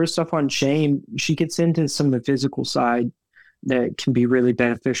her stuff on shame, she gets into some of the physical side that can be really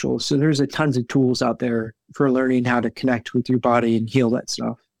beneficial. So there's a tons of tools out there for learning how to connect with your body and heal that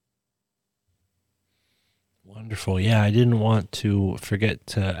stuff. Wonderful. Yeah, I didn't want to forget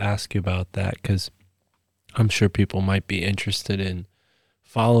to ask you about that because I'm sure people might be interested in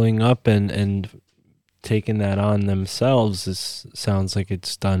following up and taking that on themselves. This sounds like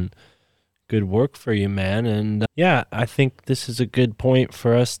it's done good work for you, man. And yeah, I think this is a good point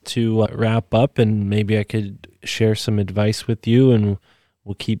for us to wrap up, and maybe I could share some advice with you, and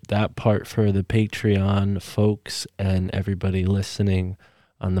we'll keep that part for the Patreon folks and everybody listening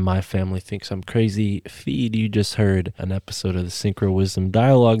on the My Family Thinks I'm Crazy feed. You just heard an episode of the Synchro Wisdom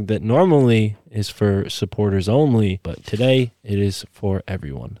Dialogue that normally is for supporters only, but today it is for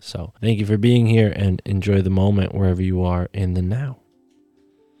everyone. So thank you for being here and enjoy the moment wherever you are in the now.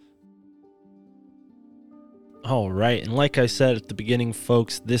 All right, and like I said at the beginning,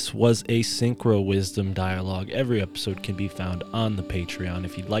 folks, this was a Synchro Wisdom Dialogue. Every episode can be found on the Patreon.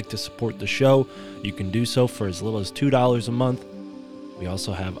 If you'd like to support the show, you can do so for as little as $2 a month. We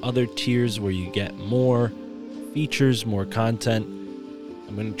also have other tiers where you get more features, more content.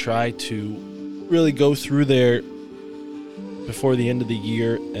 I'm going to try to really go through there before the end of the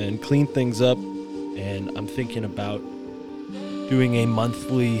year and clean things up. And I'm thinking about doing a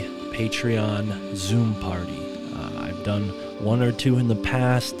monthly Patreon Zoom party. I've done one or two in the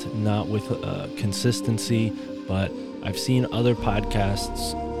past, not with consistency, but I've seen other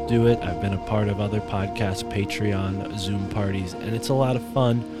podcasts do it. I've been a part of other podcasts, Patreon Zoom parties, and it's a lot of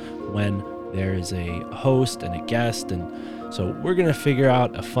fun when there is a host and a guest. And so we're going to figure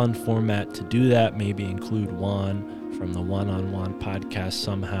out a fun format to do that, maybe include Juan from the One-on-One podcast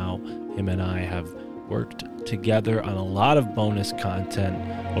somehow. Him and I have worked together on a lot of bonus content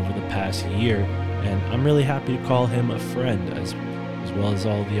over the past year, and I'm really happy to call him a friend, as well as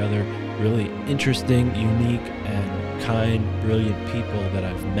all the other really interesting, unique, and kind, brilliant people that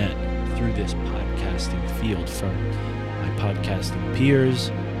I've met through this podcasting field, from my podcasting peers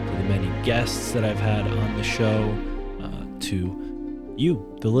to the many guests that I've had on the show, to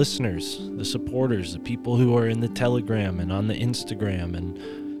you, the listeners, the supporters, the people who are in the Telegram and on the Instagram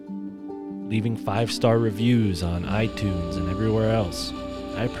and leaving 5-star reviews on iTunes and everywhere else.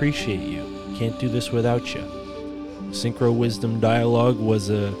 I appreciate you. Can't do this without you. Synchro Wisdom Dialogue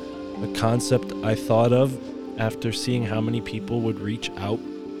was a concept I thought of after seeing how many people would reach out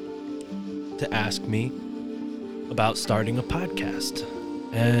to ask me about starting a podcast.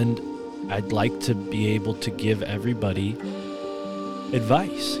 And I'd like to be able to give everybody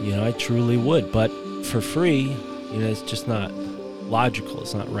advice. I truly would, but for free, it's just not logical.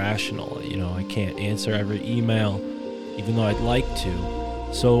 It's not rational. I can't answer every email, even though I'd like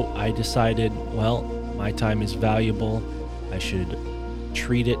to. So I decided, well, my time is valuable. I should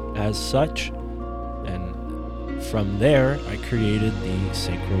treat it as such. And from there, I created the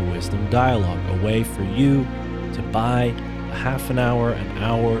Synchro Wisdom Dialogue, a way for you to buy a half an hour,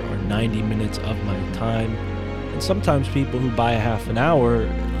 or 90 minutes of my time. And sometimes people who buy a half an hour,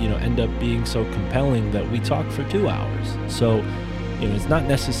 end up being so compelling that we talk for 2 hours. So, it's not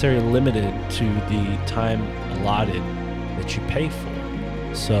necessarily limited to the time allotted that you pay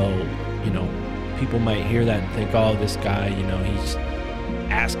for. So, people might hear that and think, oh, this guy, he's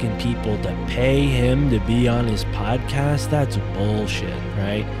asking people to pay him to be on his podcast. That's bullshit,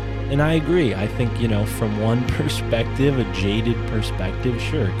 right? And I agree. I think, from one perspective, a jaded perspective,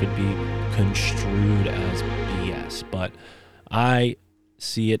 sure, it could be construed as BS. But I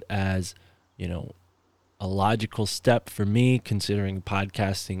see it as, a logical step for me, considering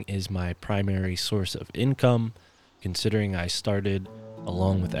podcasting is my primary source of income, considering I started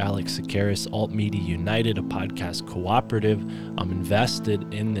along with Alex Sakaris, Alt Media United, a podcast cooperative. I'm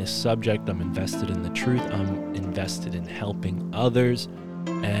invested in this subject. I'm invested in the truth. I'm invested in helping others.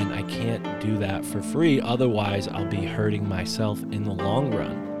 And I can't do that for free. Otherwise, I'll be hurting myself in the long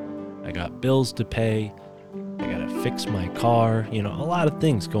run. I got bills to pay. I got to fix my car. A lot of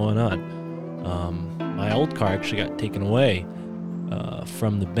things going on. My old car actually got taken away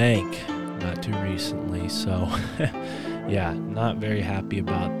from the bank not too recently. So, yeah, not very happy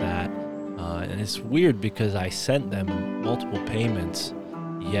about that. And it's weird because I sent them multiple payments,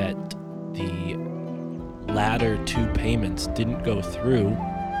 yet the latter 2 payments didn't go through.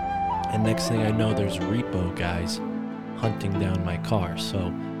 And next thing I know, there's repo guys hunting down my car. So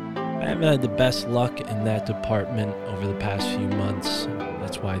I haven't had the best luck in that department over the past few months.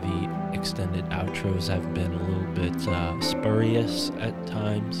 That's why the extended outros have been a little bit spurious at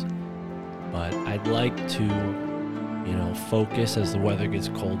times. But I'd like to, focus as the weather gets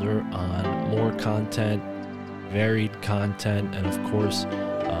colder on more content, varied content, and of course,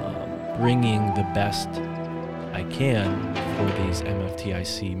 bringing the best I can for these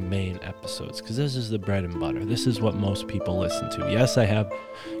MFTIC main episodes, because this is the bread and butter. This is what most people listen to. Yes, I have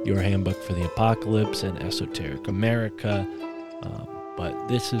Your Handbook for the Apocalypse and Esoteric America, but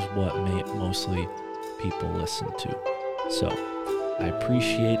this is what mostly people listen to. So I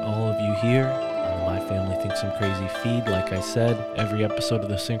appreciate all of you here on the My Family Thinks I'm Crazy feed. Like I said, every episode of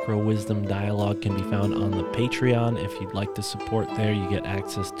the Synchro Wisdom Dialogue can be found on the Patreon. If you'd like to support there, you get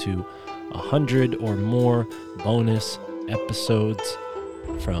access to 100 or more bonus episodes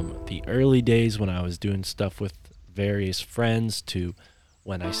from the early days when I was doing stuff with various friends to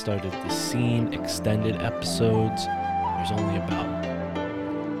when I started the scene extended episodes. There's only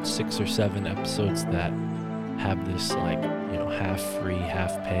about 6 or 7 episodes that have this half free,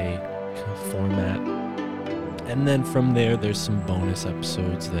 half pay kind of format. And then from there's some bonus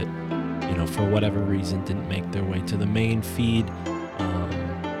episodes that, for whatever reason didn't make their way to the main feed.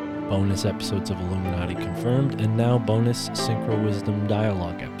 Bonus episodes of Illuminati Confirmed, and now bonus Synchro Wisdom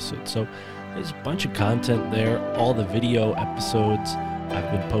Dialogue episodes. So there's a bunch of content there. All the video episodes I've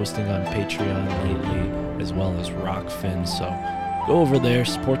been posting on Patreon lately, as well as Rockfin. So go over there,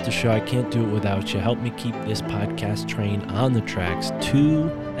 support the show. I can't do it without you. Help me keep this podcast train on the tracks. 2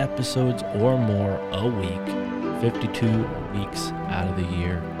 episodes or more a week, 52 weeks out of the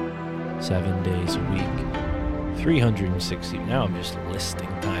year, 7 days a week. 360. Now I'm just listing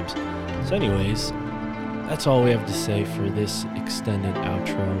times. So anyways, that's all we have to say for this extended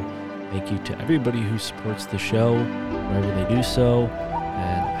outro. Thank you to everybody who supports the show wherever they do so.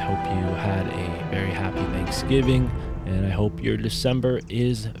 And I hope you had a very happy Thanksgiving. And I hope your December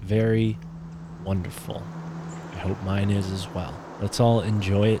is very wonderful. I hope mine is as well. Let's all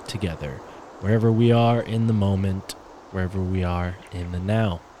enjoy it together. Wherever we are in the moment, wherever we are in the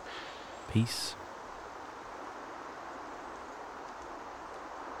now. Peace.